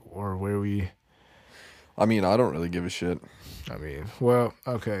 Or where we. I mean, I don't really give a shit. Well,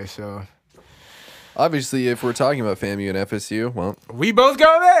 okay, so. Obviously, if we're talking about FAMU and FSU, well. We both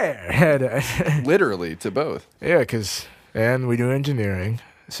go there! Literally, to both. Yeah, and we do engineering,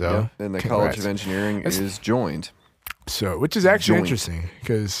 so. Yeah, and the congrats. College of Engineering is joined. So, which is actually interesting,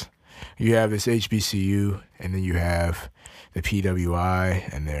 because you have this HBCU, and then you have the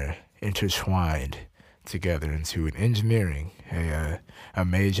PWI, and they're intertwined together into an engineering, a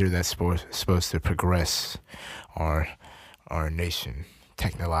major that's supposed to progress our nation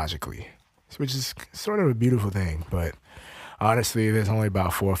technologically, which is sort of a beautiful thing. But honestly, there's only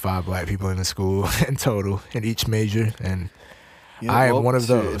about 4 or 5 black people in the school in total in each major, and I am one of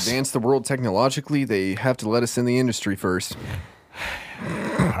those. To advance the world technologically, they have to let us in the industry first.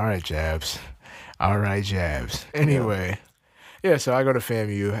 All right, Jabs. Anyway, so I go to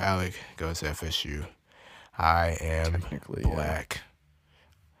FAMU. Alec goes to FSU. I am black.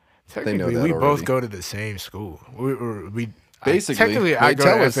 Technically, we both go to the same school. Technically, I go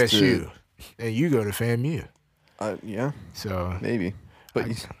to FSU, and you go to FAMU. Yeah. So maybe,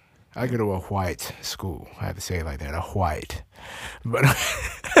 but I go to a white school. I have to say it like that, a white. But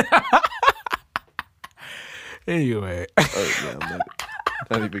Oh anyway. yeah.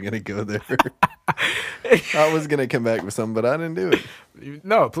 Not even gonna go there. I was gonna come back with something, but I didn't do it.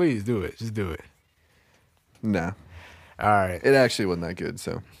 No, please do it. Just do it. No, All right. it actually wasn't that good.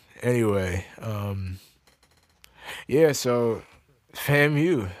 So Anyway, yeah, so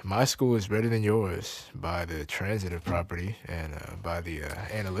FAMU, my school is better than yours by the transitive property and by the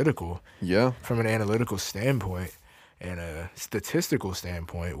analytical. yeah, From an analytical standpoint and a statistical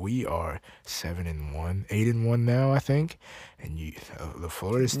standpoint, we are 7-1, 8-1 now, I think. And the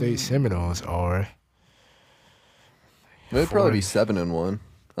Florida State Seminoles are. it'd probably be 4 7-1,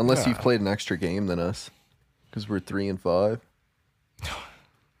 unless you've Yeah. played an extra game than us, because we're 3-5.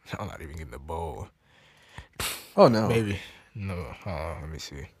 I'm not even getting the bowl. Oh no, Maybe. No. Let me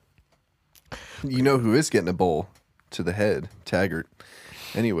see. you know who is getting a bowl to the head? Taggart.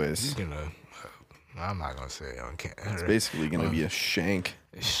 He's Anyways, gonna. I'm not gonna say on it's camera. basically gonna be a shank.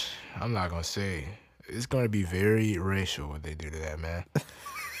 I'm not gonna say. It's gonna be very racial what they do to that man.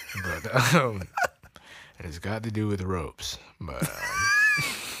 But and it's got to do with ropes. But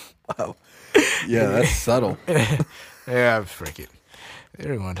Wow. Yeah, that's subtle. yeah, frick it.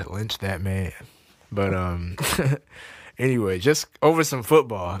 They're going to lynch that man. But anyway, just over some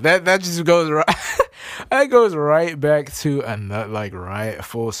football. That just goes right. That goes right back to another, like, right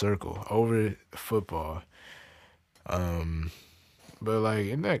full circle over football. But like,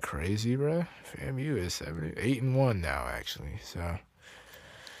 isn't that crazy, bro? FAMU is 8-1 now, actually. So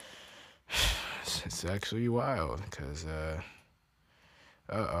it's actually wild because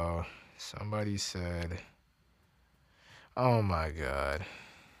somebody said, oh my god.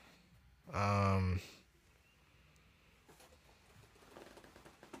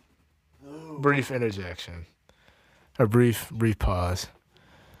 Brief interjection. A brief pause.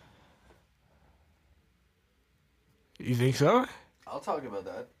 You think so? I'll talk about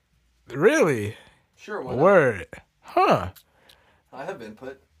that. Really? Sure. Word. Huh. I have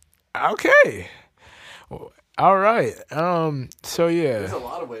input. Okay. All right. So yeah. A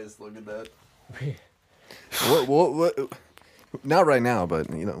lot of ways to look at that. What? Not right now, but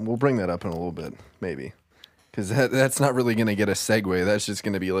we'll bring that up in a little bit, maybe, because that's not really gonna get a segue. That's just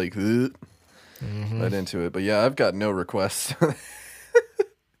gonna be like right into it. But yeah, I've got no requests.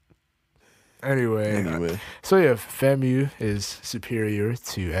 Anyway. So yeah, FAMU is superior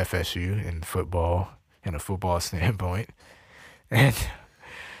to FSU in football, in a football standpoint, and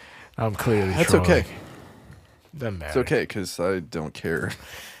I'm clearly That's trolling. okay. Doesn't matter. It's okay because I don't care.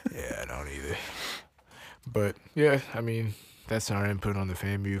 Yeah, I don't either. But yeah, I mean, that's our input on the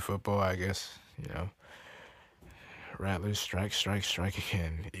FAMU football, I guess. Rattlers strike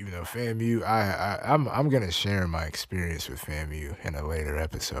again. Even though FAMU, I'm gonna share my experience with FAMU in a later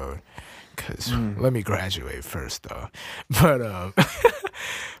episode, cause let me graduate first though. But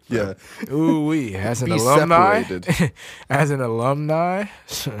Yeah. ooh-wee, as an Be alumni, separated. as an alumni,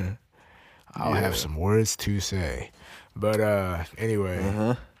 I'll Yeah. have some words to say. But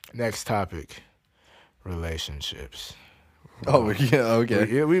anyway, next topic, relationships. Oh yeah.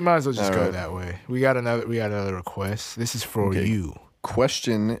 Okay. We might as well just All go right. that way. We got another request. This is for Okay. you.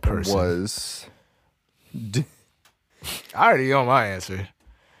 Question Person. was. I already know my answer.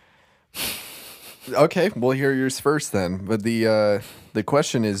 Okay, we'll hear yours first then. But the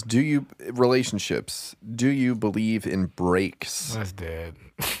question is, do you believe in breaks? That's dead.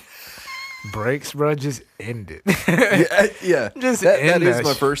 Breaks, bro. Just end it, Yeah. Just that end is that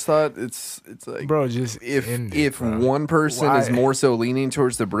my shit. first thought. It's like bro. Just end it, if bro. one person is Why? more so leaning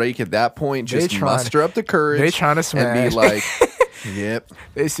towards the break at that point, They just tryna- muster up the courage. they tryna and smash. be like, "Yep,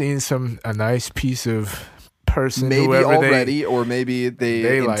 They seen a nice piece of person, maybe whoever already, or maybe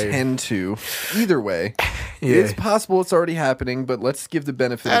they like- intend to." Either way, Yeah. it's possible it's already happening. But let's give the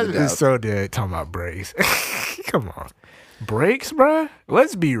benefit That of the doubt. is so dead. Talking about breaks. Come on, breaks, bro.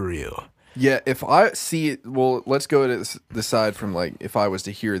 Let's be real. Yeah, if I see it, well, let's go to the side from like if I was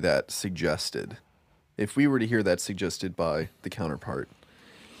to hear that suggested. If we were to hear that suggested by the counterpart,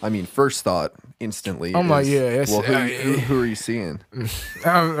 I mean, first thought instantly. I'm like, is, yeah, it's- well, who are you seeing?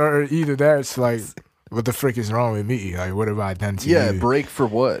 Or either that's like, what the frick is wrong with me? Like, what have I done to Yeah, you? break for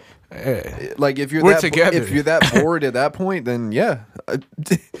what? Yeah. Like if you're We're that together. if you're that bored at that point, then yeah,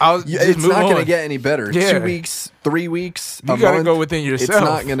 I'll just it's move not going to on. get any better. Yeah. 2 weeks, 3 weeks, You a gotta month, go within yourself. It's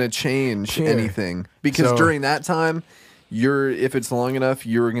not going to change Yeah. anything because So- during that time, if it's long enough,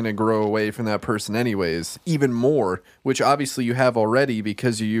 you're going to grow away from that person anyways, even more, which obviously you have already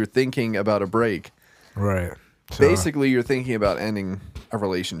because you're thinking about a break. Right. So, Basically, you're thinking about ending a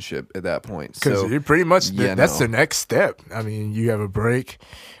relationship at that point. because So you're pretty much yeah, that's no. the next step. I mean, you have a break,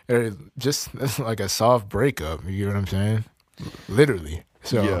 just that's like a soft breakup. You get what I'm saying? Literally.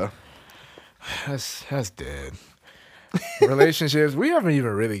 So yeah. that's dead. relationships. We haven't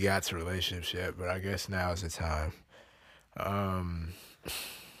even really got to relationships yet, but I guess now is the time.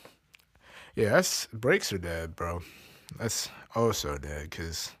 Yeah, that's breaks are dead, bro. That's also dead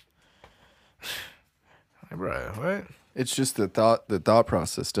because, bro, what? It's just the thought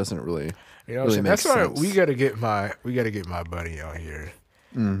process doesn't really You know, really that's makes why sense. we gotta get my buddy on here,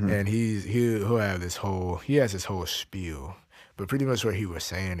 and he'll have this whole spiel, but pretty much what he was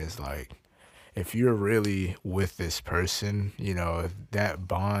saying is like, if you're really with this person, you know, that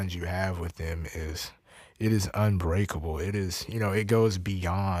bond you have with them is unbreakable. It is, you know, it goes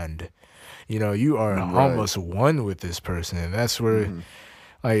beyond, you know, you are almost one with this person, and that's where.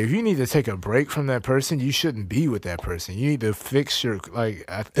 Like, if you need to take a break from that person, you shouldn't be with that person. You need to fix your, like,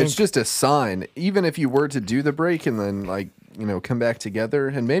 I think. It's just a sign. Even if you were to do the break and then, like, you know, come back together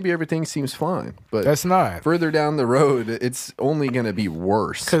and maybe everything seems fine. But that's not. Further down the road, it's only going to be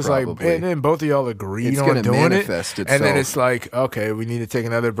worse. Because, like, and then both of y'all agreed on doing manifest it. And then it's like, okay, we need to take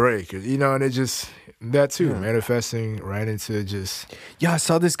another break. You know, and it just, that too, manifesting right into just. Yeah, I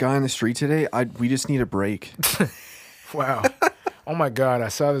saw this guy on the street today. We just need a break. Wow. Oh my God, I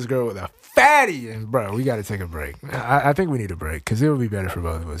saw this girl with a fatty, and bro, we got to take a break. I think we need a break because it would be better for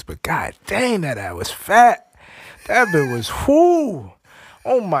both of us. But God dang, that ass was fat. That bitch was whoo.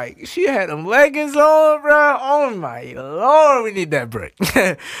 Oh my, she had them leggings on, bro. Oh my Lord, we need that break.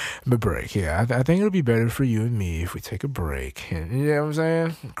 But break, yeah, I think it'll be better for you and me if we take a break. And, you know what I'm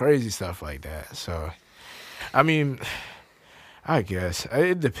saying? Crazy stuff like that. So, I mean, I guess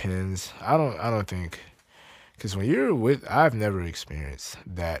it depends. I don't think. Because when you're with, I've never experienced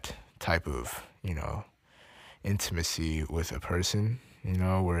that type of, you know, intimacy with a person, you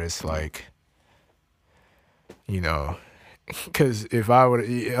know, where it's like, you know, because if I would,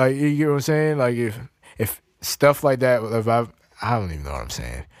 like, you get what I'm saying? Like, if stuff like that, I don't even know what I'm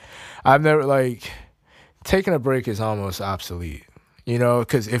saying. I've never, like, taking a break is almost obsolete, you know,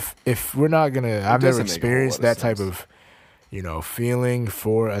 because if we're not going to, I've never experienced that type of, you know, feeling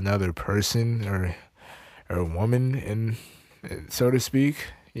for another person or a woman, and so to speak,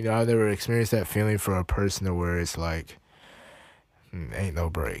 you know, I've never experienced that feeling for a person to where it's like, ain't no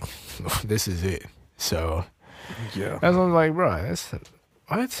break. This is it. So, yeah, that's what I'm like, bro. That's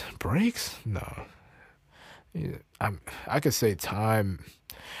what breaks? No, yeah, I could say time,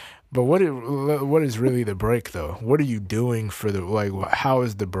 but what is really the break though? What are you doing for the, like? How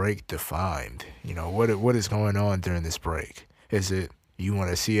is the break defined? You know, what is going on during this break? Is it you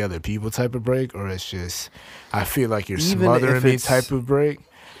want to see other people type of break, or it's just I feel like you're smothering me type of break?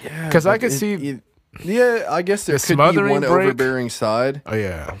 Yeah, because I could see. Yeah, I guess there could be one overbearing side. Oh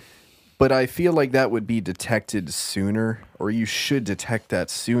yeah, but I feel like that would be detected sooner, or you should detect that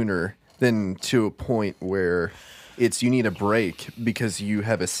sooner than to a point where it's you need a break because you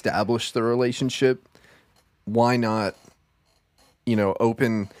have established the relationship. Why not, you know,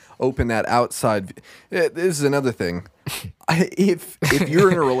 open that outside. This is another thing. If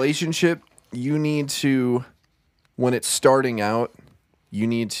you're in a relationship, you need to, when it's starting out, you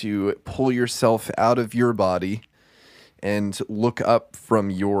need to pull yourself out of your body and look up from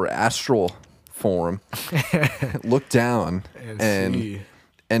your astral form, look down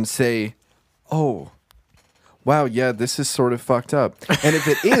and say, oh, wow, yeah, this is sort of fucked up. And if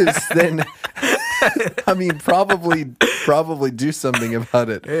it is, then I mean, probably do something about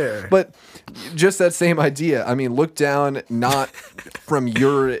it. Yeah. But just that same idea. I mean, look down not from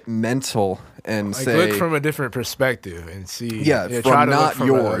your mental and like, say, look from a different perspective and see. Yeah, from not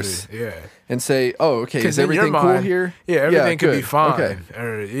yours. Yeah. And say, oh, okay, is everything cool here? Yeah, everything could be fine. Okay.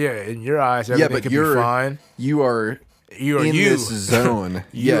 Or, yeah, in your eyes, everything could be fine. You are in this zone.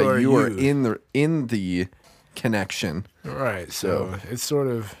 You are in the connection. Right. So it's sort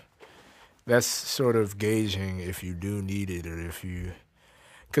of. That's sort of gauging if you do need it or if you,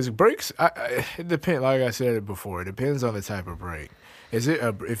 because breaks, it depends. Like I said before, it depends on the type of break.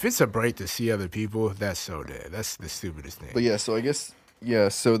 If it's a break to see other people, that's so dead. That's the stupidest thing. But yeah, so I guess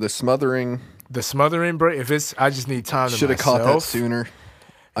So the smothering break. If it's, I just need time to should have caught that sooner.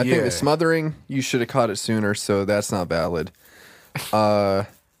 I think the smothering, you should have caught it sooner. So that's not valid.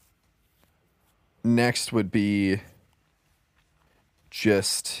 Next would be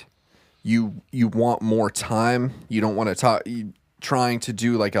just. You want more time. You don't want to talk. Trying to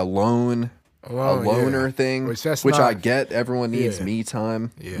do like a loner thing, which I get. Everyone needs me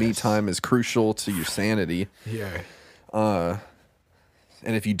time. Yes. Me time is crucial to your sanity. Yeah. And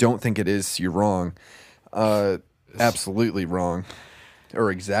if you don't think it is, you're wrong. Absolutely wrong,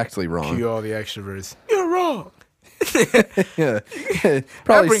 or exactly wrong. Cue all the extroverts. You're wrong. Yeah.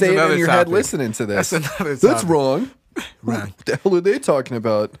 Probably say it in your head listening to this. That's another topic. That's wrong. Right. What the hell are they talking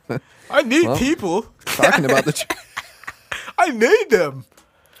about? I need people. Talking about the I made them.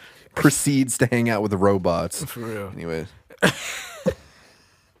 Proceeds to hang out with the robots. For real. Anyway.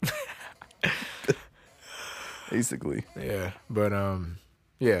 Basically. Yeah, but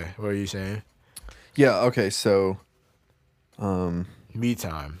yeah. What are you saying? Yeah, okay, so Me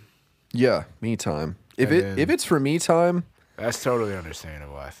time. yeah, me time. If And then- it's for me time, That's totally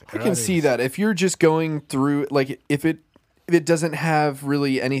understandable. I think. I can see that. If you're just going through, like, if it doesn't have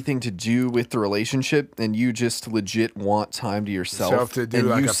really anything to do with the relationship, and you just legit want time to yourself, To do and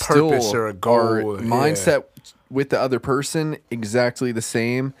like you a purpose still or a goal, are yeah. mindset with the other person exactly the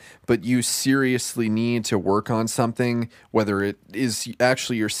same, but you seriously need to work on something, whether it is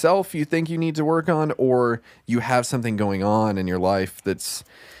actually yourself you think you need to work on, or you have something going on in your life that's,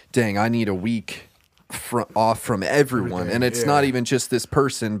 dang, I need a week off from everyone. And it's not even just this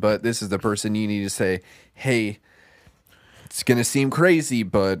person, but this is the person you need to say, hey, it's going to seem crazy,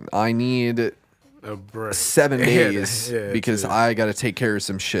 but I need a break. 7 days Yeah, because I got to take care of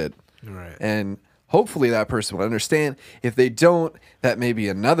some shit. Right. And hopefully that person will understand. If they don't, that may be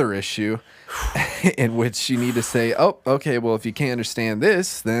another issue in which you need to say, oh, okay, well, if you can't understand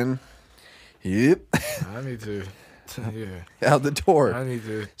this, then yep, I need to. Yeah. out the door. I need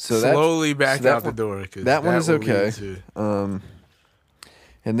to So that- slowly back so that out the one- door. 'Cause that one is will lead okay. to-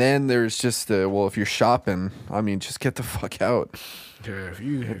 And then there's just well, if you're shopping, I mean, just get the fuck out. Yeah, if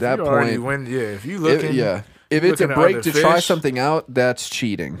you at that already point- win, if you looking, If it's a looking at break other to try fish. something out, that's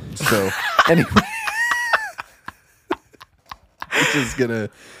cheating. So anyway, it's just gonna,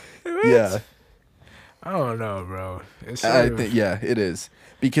 yeah. I don't know, bro. It's I sort of- think it is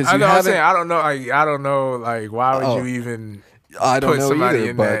because I you know. I'm haven't. saying I don't know. I don't know. Like, why would Oh, you even I don't put know somebody either,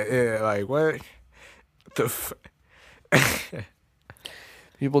 in but that? Yeah, like what the.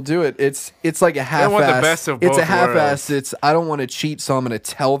 people do it. It's like a half-ass. want the best of it's a both half-ass. worlds. It's I don't want to cheat, so I'm going to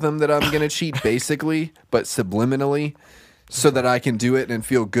tell them that I'm going to cheat, basically, but subliminally, so that I can do it and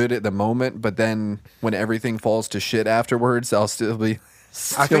feel good at the moment. But then when everything falls to shit afterwards, I'll still be.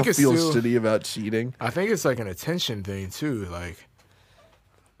 I think it's feel still- shitty about cheating. I think it's like an attention thing too. Like,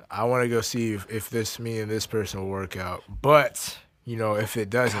 I want to go see if me and this person will work out, but you know, if it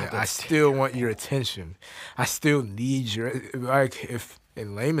doesn't, I still want your attention. I still need your if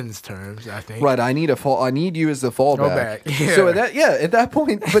in layman's terms, I think. Right, I need you as the fallback. Fallback, So yeah. at that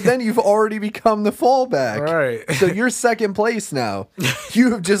point, but then you've already become the fallback. Right. So you're second place now.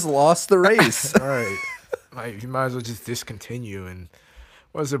 You have just lost the race. All right. Like, you might as well just discontinue. And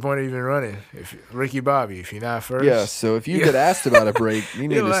what's the point of even running? If Ricky Bobby, if you're not first. Yeah, so if you get asked about a break, you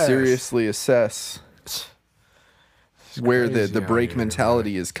need You're to last. seriously assess It's where crazy the out break here,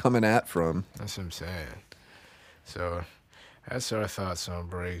 mentality is coming at from. That's what I'm saying. So that's our thoughts on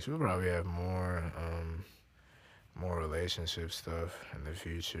breaks. We'll probably have more relationship stuff in the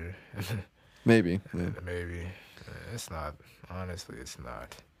future. Maybe. Yeah. Maybe. It's not. Honestly, it's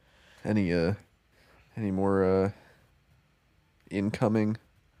not. Any more incoming?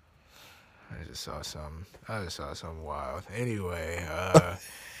 I just saw something wild.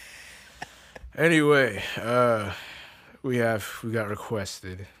 Anyway, we got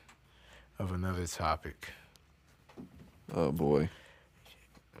requested of another topic. Oh boy.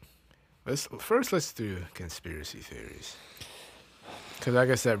 Let's do conspiracy theories. Because I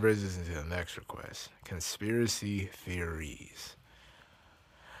guess that bridges into the next request. Conspiracy theories.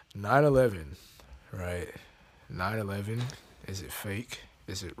 9/11, right? 9/11, is it fake?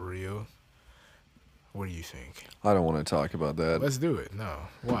 Is it real? What do you think? I don't want to talk about that Let's do it. No.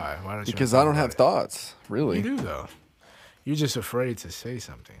 Why? Why don't you? because wanna I don't talk have about thoughts, it? really. You do, though. You're just afraid to say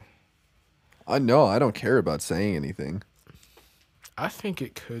something. I know. I don't care about saying anything. I think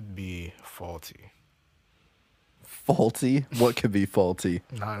it could be faulty. Faulty? What could be faulty?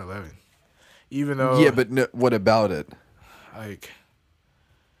 9/11. Even though. Yeah, but no, what about it? Like,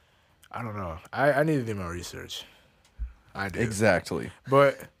 I don't know. I need to do my research. I do. Exactly.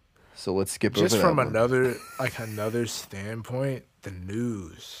 But So let's skip just over that from one. another standpoint, the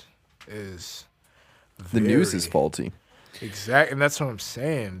news is The news is very- faulty. Exact, and that's what I'm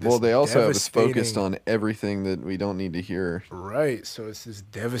saying. This Well, they also have us focused devastating- on everything that we don't need to hear. Right, so it's this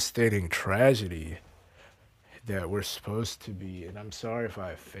devastating tragedy that we're supposed to be, and I'm sorry if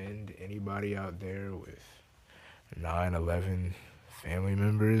I offend anybody out there with 9/11 family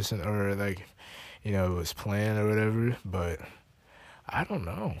members or like, you know, it was planned or whatever, but I don't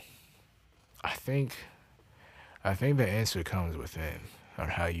know. I think the answer comes within on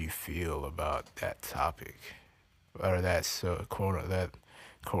how you feel about that topic or that that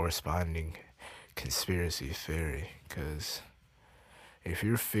corresponding conspiracy theory, because if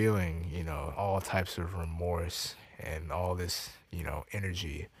you're feeling, you know, all types of remorse and all this, you know,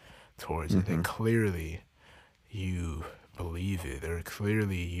 energy towards it, then clearly you believe it, or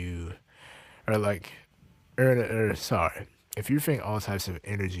clearly you are like, or sorry, if you're feeling all types of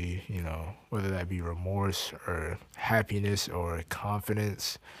energy, you know, whether that be remorse or happiness or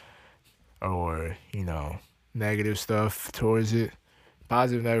confidence or, you know, negative stuff towards it,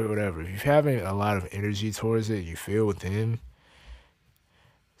 positive, negative, whatever. If you're having a lot of energy towards it, you feel within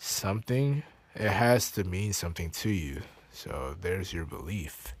something, it has to mean something to you. So there's your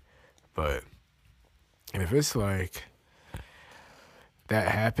belief. But if it's like that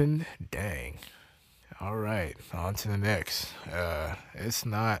happened, dang. All right, on to the next. It's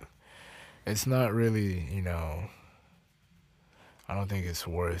not really, you know, I don't think it's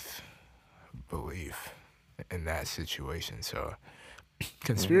worth belief in that situation. So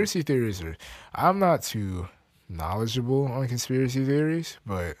conspiracy theories are, I'm not too knowledgeable on conspiracy theories,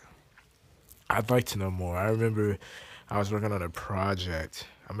 but I'd like to know more. I remember I was working on a project.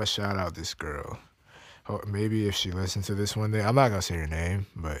 I'm gonna shout out this girl. Maybe if she listens to this one day, I'm not gonna say her name,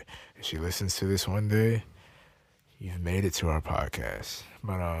 but if she listens to this one day, you've made it to our podcast.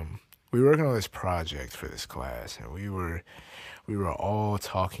 But we were working on this project for this class, and we were all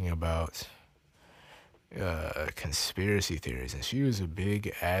talking about conspiracy theories, and she was a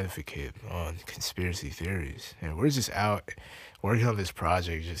big advocate on conspiracy theories. And we're just out working on this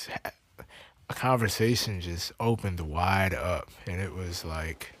project, just a conversation just opened wide up, and it was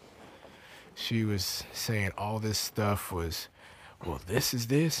like she was saying all this stuff was, well, this is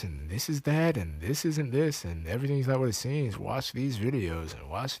this, and this is that, and this isn't this, and everything's not what it seems. Watch these videos, and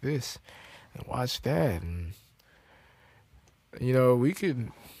watch this, and watch that. And, you know, we could,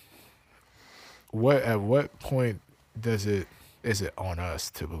 at what point is it on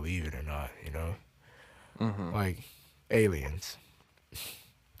us to believe it or not, you know? Mm-hmm. Like, aliens.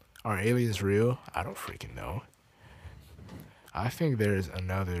 Are aliens real? I don't freaking know. I think there's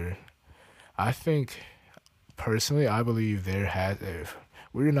another, personally, I believe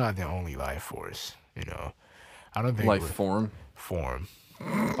we're not the only life force, you know. I don't think Life form.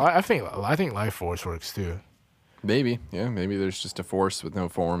 I think life force works too. Maybe, yeah. Maybe there's just a force with no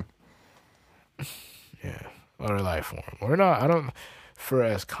form. Yeah, or life form. We're not. For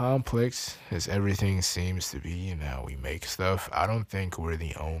as complex as everything seems to be and how we make stuff, I don't think we're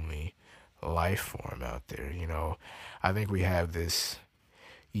the only life form out there. You know, I think we have this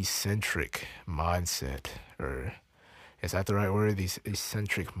eccentric mindset, or is that the right word? This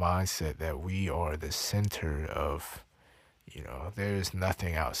eccentric mindset that we are the center of, you know, there's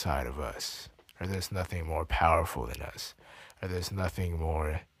nothing outside of us, or there's nothing more powerful than us, or there's nothing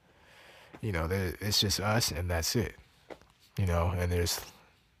more, you know, it's just us and that's it, you know, and there's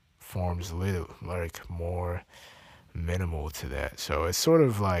forms like more minimal to that. So it's sort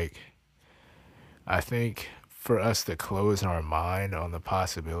of like, I think for us to close our mind on the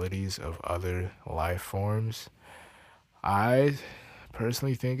possibilities of other life forms, I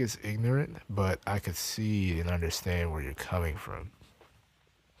personally think it's ignorant, but I could see and understand where you're coming from.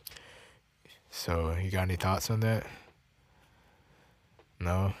 So, you got any thoughts on that?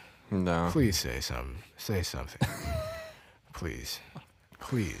 No? No. Please say something. Say something. Please.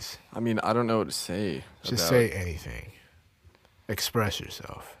 I mean, I don't know what to say. Just say anything. Express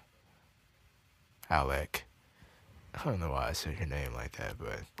yourself. Alec. I don't know why I said your name like that,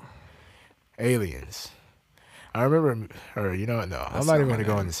 but aliens. I remember, or you know what? No, I'm not even gonna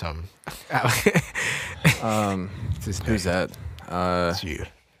go into something. Who's that? It's you.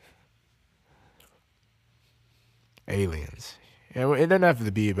 Aliens. Yeah, it doesn't have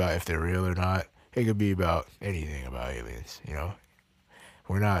to be about if they're real or not. It could be about anything about aliens. You know,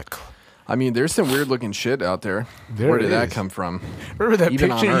 we're not. I mean, there's some weird looking shit out there. Where did that come from? Remember that Even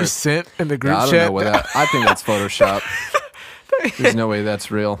picture you sent in the group I chat? don't know what that. I think that's Photoshop. There's no way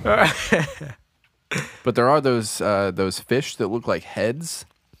that's real. But there are those fish that look like heads.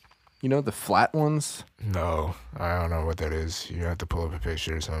 You know, the flat ones. No, I don't know what that is. You have to pull up a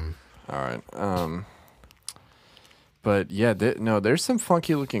picture or something. All right. But yeah, there's some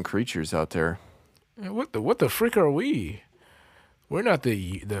funky looking creatures out there. What the frick are we? We're not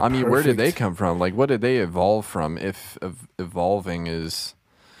the. I mean, where did they come from? Like, what did they evolve from? If evolving is,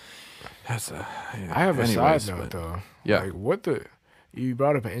 that's a. Yeah, I have a anyways, side note though. Yeah. Like, you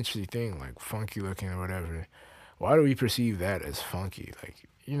brought up an interesting thing, like funky looking or whatever. Why do we perceive that as funky? Like,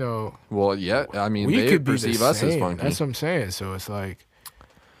 you know. Well, yeah. I mean, we they could perceive us as funky. That's what I'm saying. So it's like,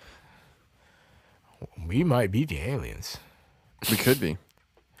 we might be the aliens. We could be.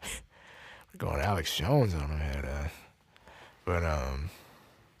 We're going Alex Jones on our head. But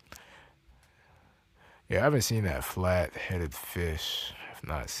yeah, I haven't seen that flat-headed fish. I've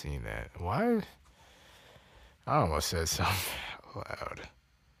not seen that. Why? I almost said something out loud.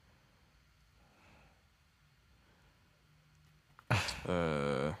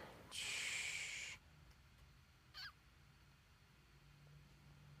 Uh,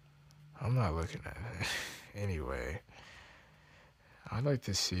 I'm not looking at it. Anyway, I'd like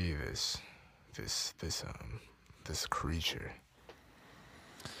to see this creature.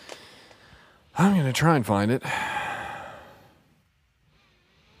 I'm gonna try and find it.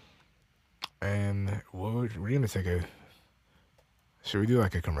 And we're gonna take a. Should we do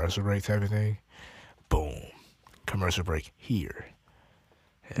like a commercial break type of thing? Boom, commercial break here.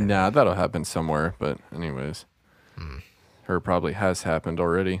 Nah, that'll happen somewhere. But anyways, her probably has happened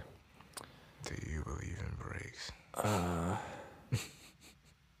already. Do you believe in breaks?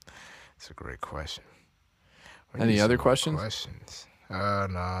 It's a great question. We Any need other some more questions? Questions?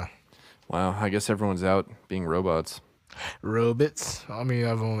 Nah. Wow, I guess everyone's out being robots. Robots. I mean,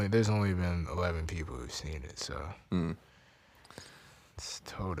 there's only been 11 people who've seen it, so it's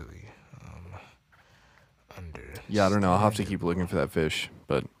totally under. Yeah, I don't know. I'll have to keep looking for that fish,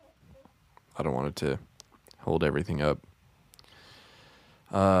 but I don't want it to hold everything up.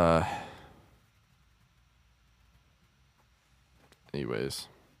 Anyways.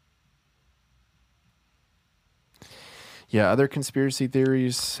 Yeah, other conspiracy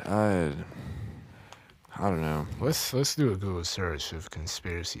theories. I don't know. Let's do a Google search of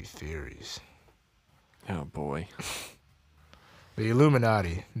conspiracy theories. Oh boy. The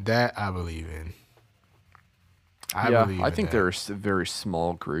Illuminati, that I believe in. I think that. they're a very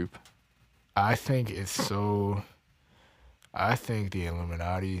small group. I think it's so. I think the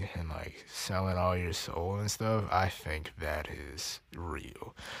Illuminati and like selling all your soul and stuff, I think that is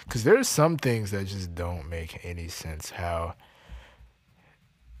real. Because there's some things that just don't make any sense. How,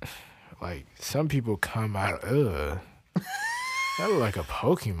 like, some people come out, that look like a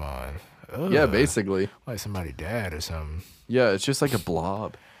Pokemon. Ugh. Yeah, basically. Like somebody dead or something. Yeah, it's just like a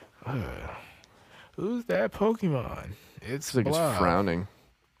blob. Who's that Pokemon? It's like Blob. it's frowning.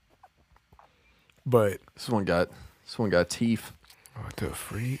 But This one got teeth. what the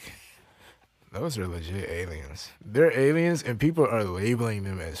freak? Those are legit aliens. They're aliens, and people are labeling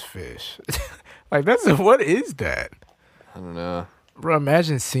them as fish. Like, what is that? I don't know. Bro,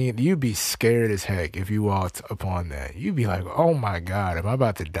 imagine you'd be scared as heck if you walked upon that. You'd be like, oh my God, am I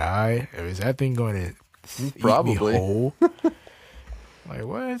about to die? Or is that thing going to eat Probably. me whole? Like,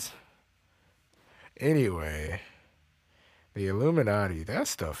 what? Anyway, the Illuminati, that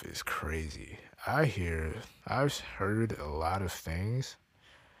stuff is crazy. I've heard a lot of things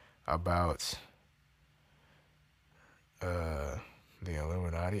about the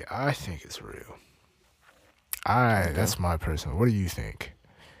Illuminati. I think it's real. That's my personal. What do you think?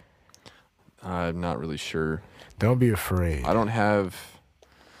 I'm not really sure. Don't be afraid. I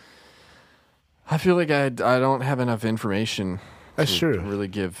feel like I don't have enough information That's to true. really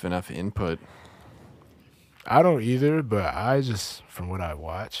give enough input. I don't either, but from what I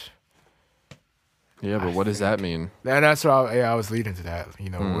watch. Yeah, but what does that mean? And that's what I was leading to that.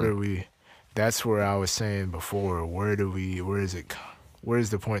 You know, what are we? That's where I was saying before. Where is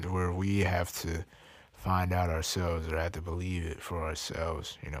the point where we have to find out ourselves or have to believe it for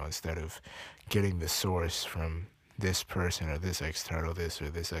ourselves? You know, instead of getting the source from this person or this external this or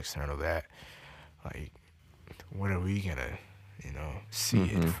this external that. Like, when are we gonna, see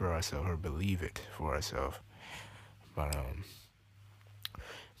it for ourselves or believe it for ourselves? But I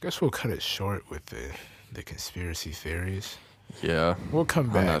guess we'll cut it short with the conspiracy theories. Yeah. We'll come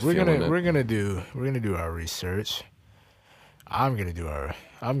I'm back. not We're feeling it. gonna do our research. I'm gonna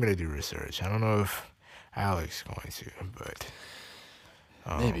do research. I don't know if Alex is going to, but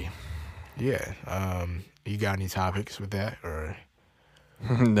Maybe. yeah. You got any topics with that or?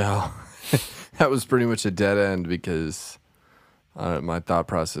 No. That was pretty much a dead end because my thought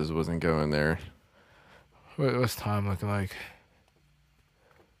process wasn't going there. What's time looking like?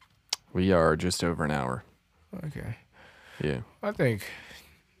 We are just over an hour. Okay. Yeah. I think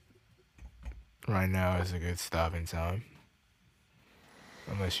right now is a good stopping time.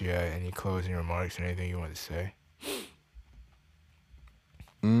 Unless you had any closing remarks or anything you want to say.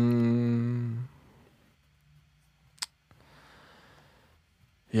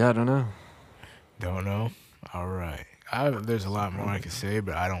 Yeah, I don't know. Don't know? All right. There's a lot more I could say,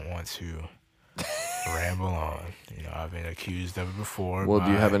 but I don't want to ramble on. I've been accused of it before. Well, do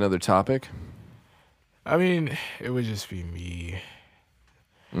you have another topic? I mean, it would just be me.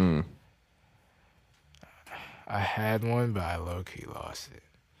 I had one, but I low-key lost it.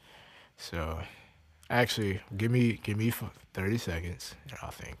 So, actually, give me 30 seconds, and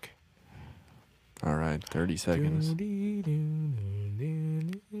I'll think. All right, 30 seconds.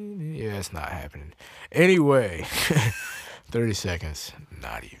 Yeah, it's not happening. Anyway, 30 seconds,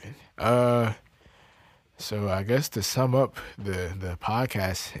 not even. So I guess to sum up the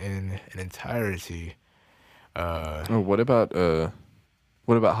podcast in an entirety, Oh, what about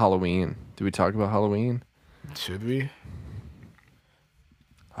Halloween? Did we talk about Halloween? should we?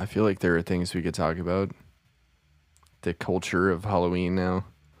 I feel like there are things we could talk about. The culture of Halloween now.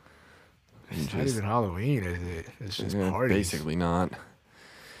 It's not even Halloween, is it? It's just parties. Basically not.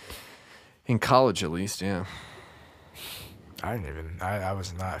 In college, at least, yeah. I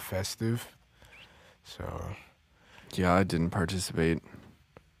was not festive, so. Yeah, I didn't participate.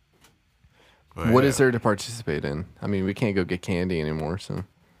 But What is there to participate in? I mean, we can't go get candy anymore, so.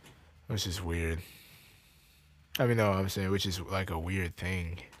 Which is weird. I mean, no, I'm saying which is like a weird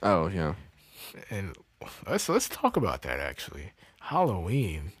thing. Oh, yeah. And let's talk about that actually.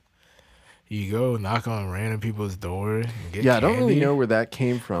 Halloween. You go knock on random people's door and get Yeah, I don't really candy? know where that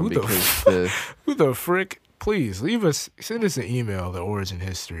came from Who the because Who the frick? Please send us an email, the origin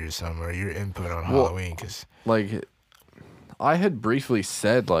history or something, or your input on Well, Halloween, because like, I had briefly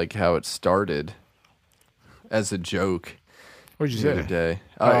said, like, how it started as a joke what'd you the other say? day.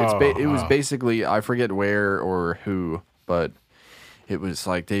 It was Oh. basically, I forget where or who, but it was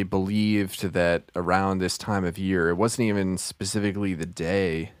like they believed that around this time of year, it wasn't even specifically the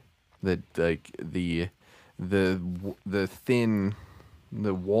day that, like, the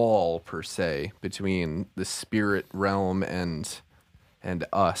wall per se between the spirit realm and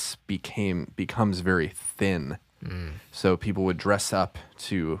us becomes very thin. So people would dress up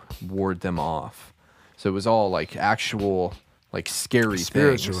to ward them off. So it was all like actual, like, scary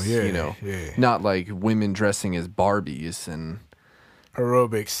Spiritual, things, yeah, you know, yeah. not like women dressing as Barbies and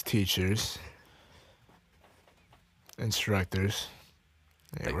Aerobics teachers, instructors.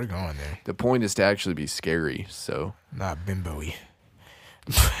 Yeah, we're going there. the point is to actually be scary. So Not bimbo-y.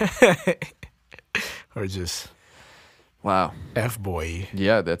 Or just wow, F-boy.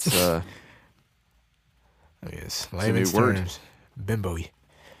 yeah, that's I mean, it's layman's word. terms. Bimbo-y.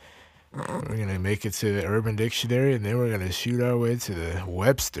 We're going to make it to the Urban Dictionary, and then we're going to shoot our way to the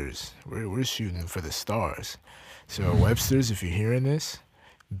Webster's. We're shooting for the stars. So, Webster's, if you're hearing this,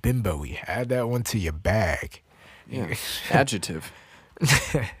 bimbo-y. Add that one to your bag. yeah, adjective.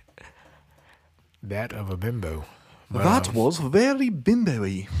 That of a bimbo. But, was very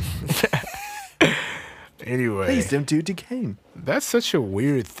bimbo-y. anyway, don't do it again. that's such a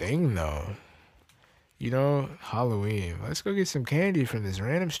weird thing, though. You know, Halloween. Let's go get some candy from this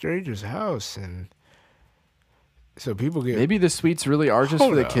random stranger's house, and so people get Maybe the sweets really are just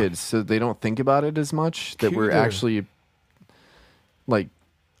Hold for the up. kids, so they don't think about it as much. That we're Cue the- actually, like,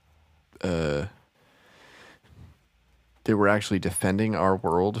 they were actually defending our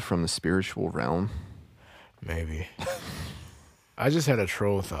world from the spiritual realm. maybe. I just had a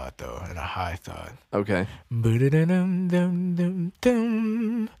troll thought though, and a high thought. Okay.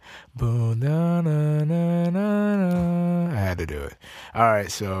 I had to do it. All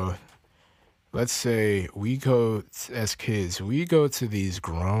right, so let's say we go as kids. We go to these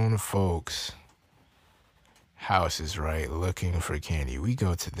grown folks' houses, right, looking for candy. We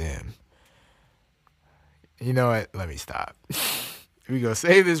go to them. You know what? Let me stop. We go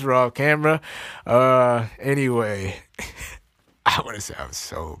save this raw camera. Anyway, I want to sound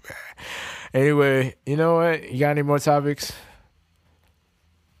so bad. Anyway, you know what? You got any more topics?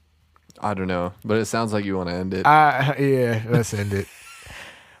 I don't know, but it sounds like you want to end it. Yeah, let's end it.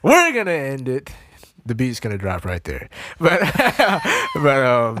 We're gonna end it. The beat's gonna drop right there. But let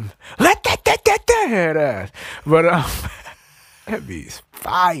that head ass. But that beat's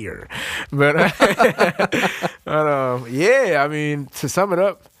fire. But yeah, I mean, to sum it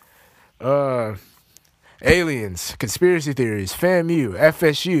up, aliens, conspiracy theories, FAMU,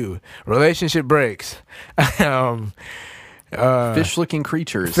 FSU, relationship breaks, Fish-looking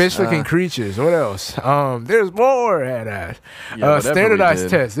creatures. fish-looking creatures. What else? There's more at that. Yeah, whatever we Standardized did.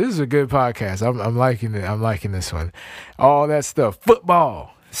 test. This is a good podcast. I'm liking it. I'm liking this one. All that stuff.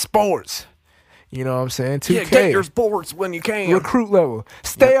 Football, sports. You know what I'm saying? 2K. Yeah, get your sports when you can. Recruit level.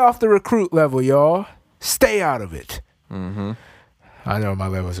 Stay off the recruit level, y'all. Stay out of it. Mm-hmm. I know my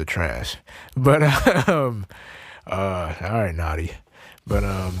levels are trash, but all right, naughty. But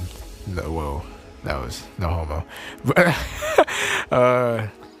no, whoa, that was no homo. But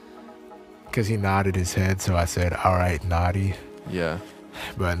because he nodded his head, so I said, all right, naughty, Yeah.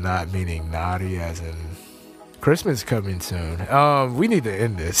 but not meaning naughty as in Christmas coming soon. We need to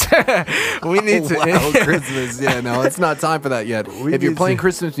end this. We need to end. Christmas. Yeah, no, it's not time for that yet. If you're need playing to-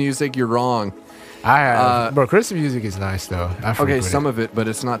 Christmas music, you're wrong. I have, bro. Christmas music is nice though. I freak Okay, with some it. of it, but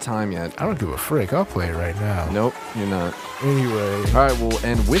it's not time yet. I don't give a frick. I'll play it right now. Nope, you're not. Anyway. All right, well,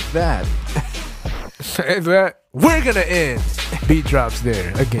 and with that, And that we're gonna end. Beat drops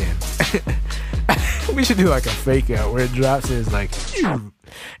there again. We should do like a fake out where it drops and it's like,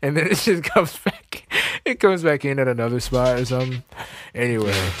 and then it just comes back. It comes back in at another spot or something.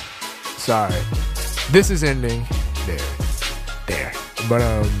 Anyway, sorry. This is ending there. But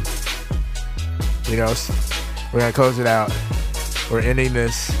you know, we're gonna close it out. We're ending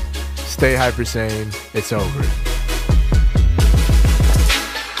this. Stay hyper sane. It's over.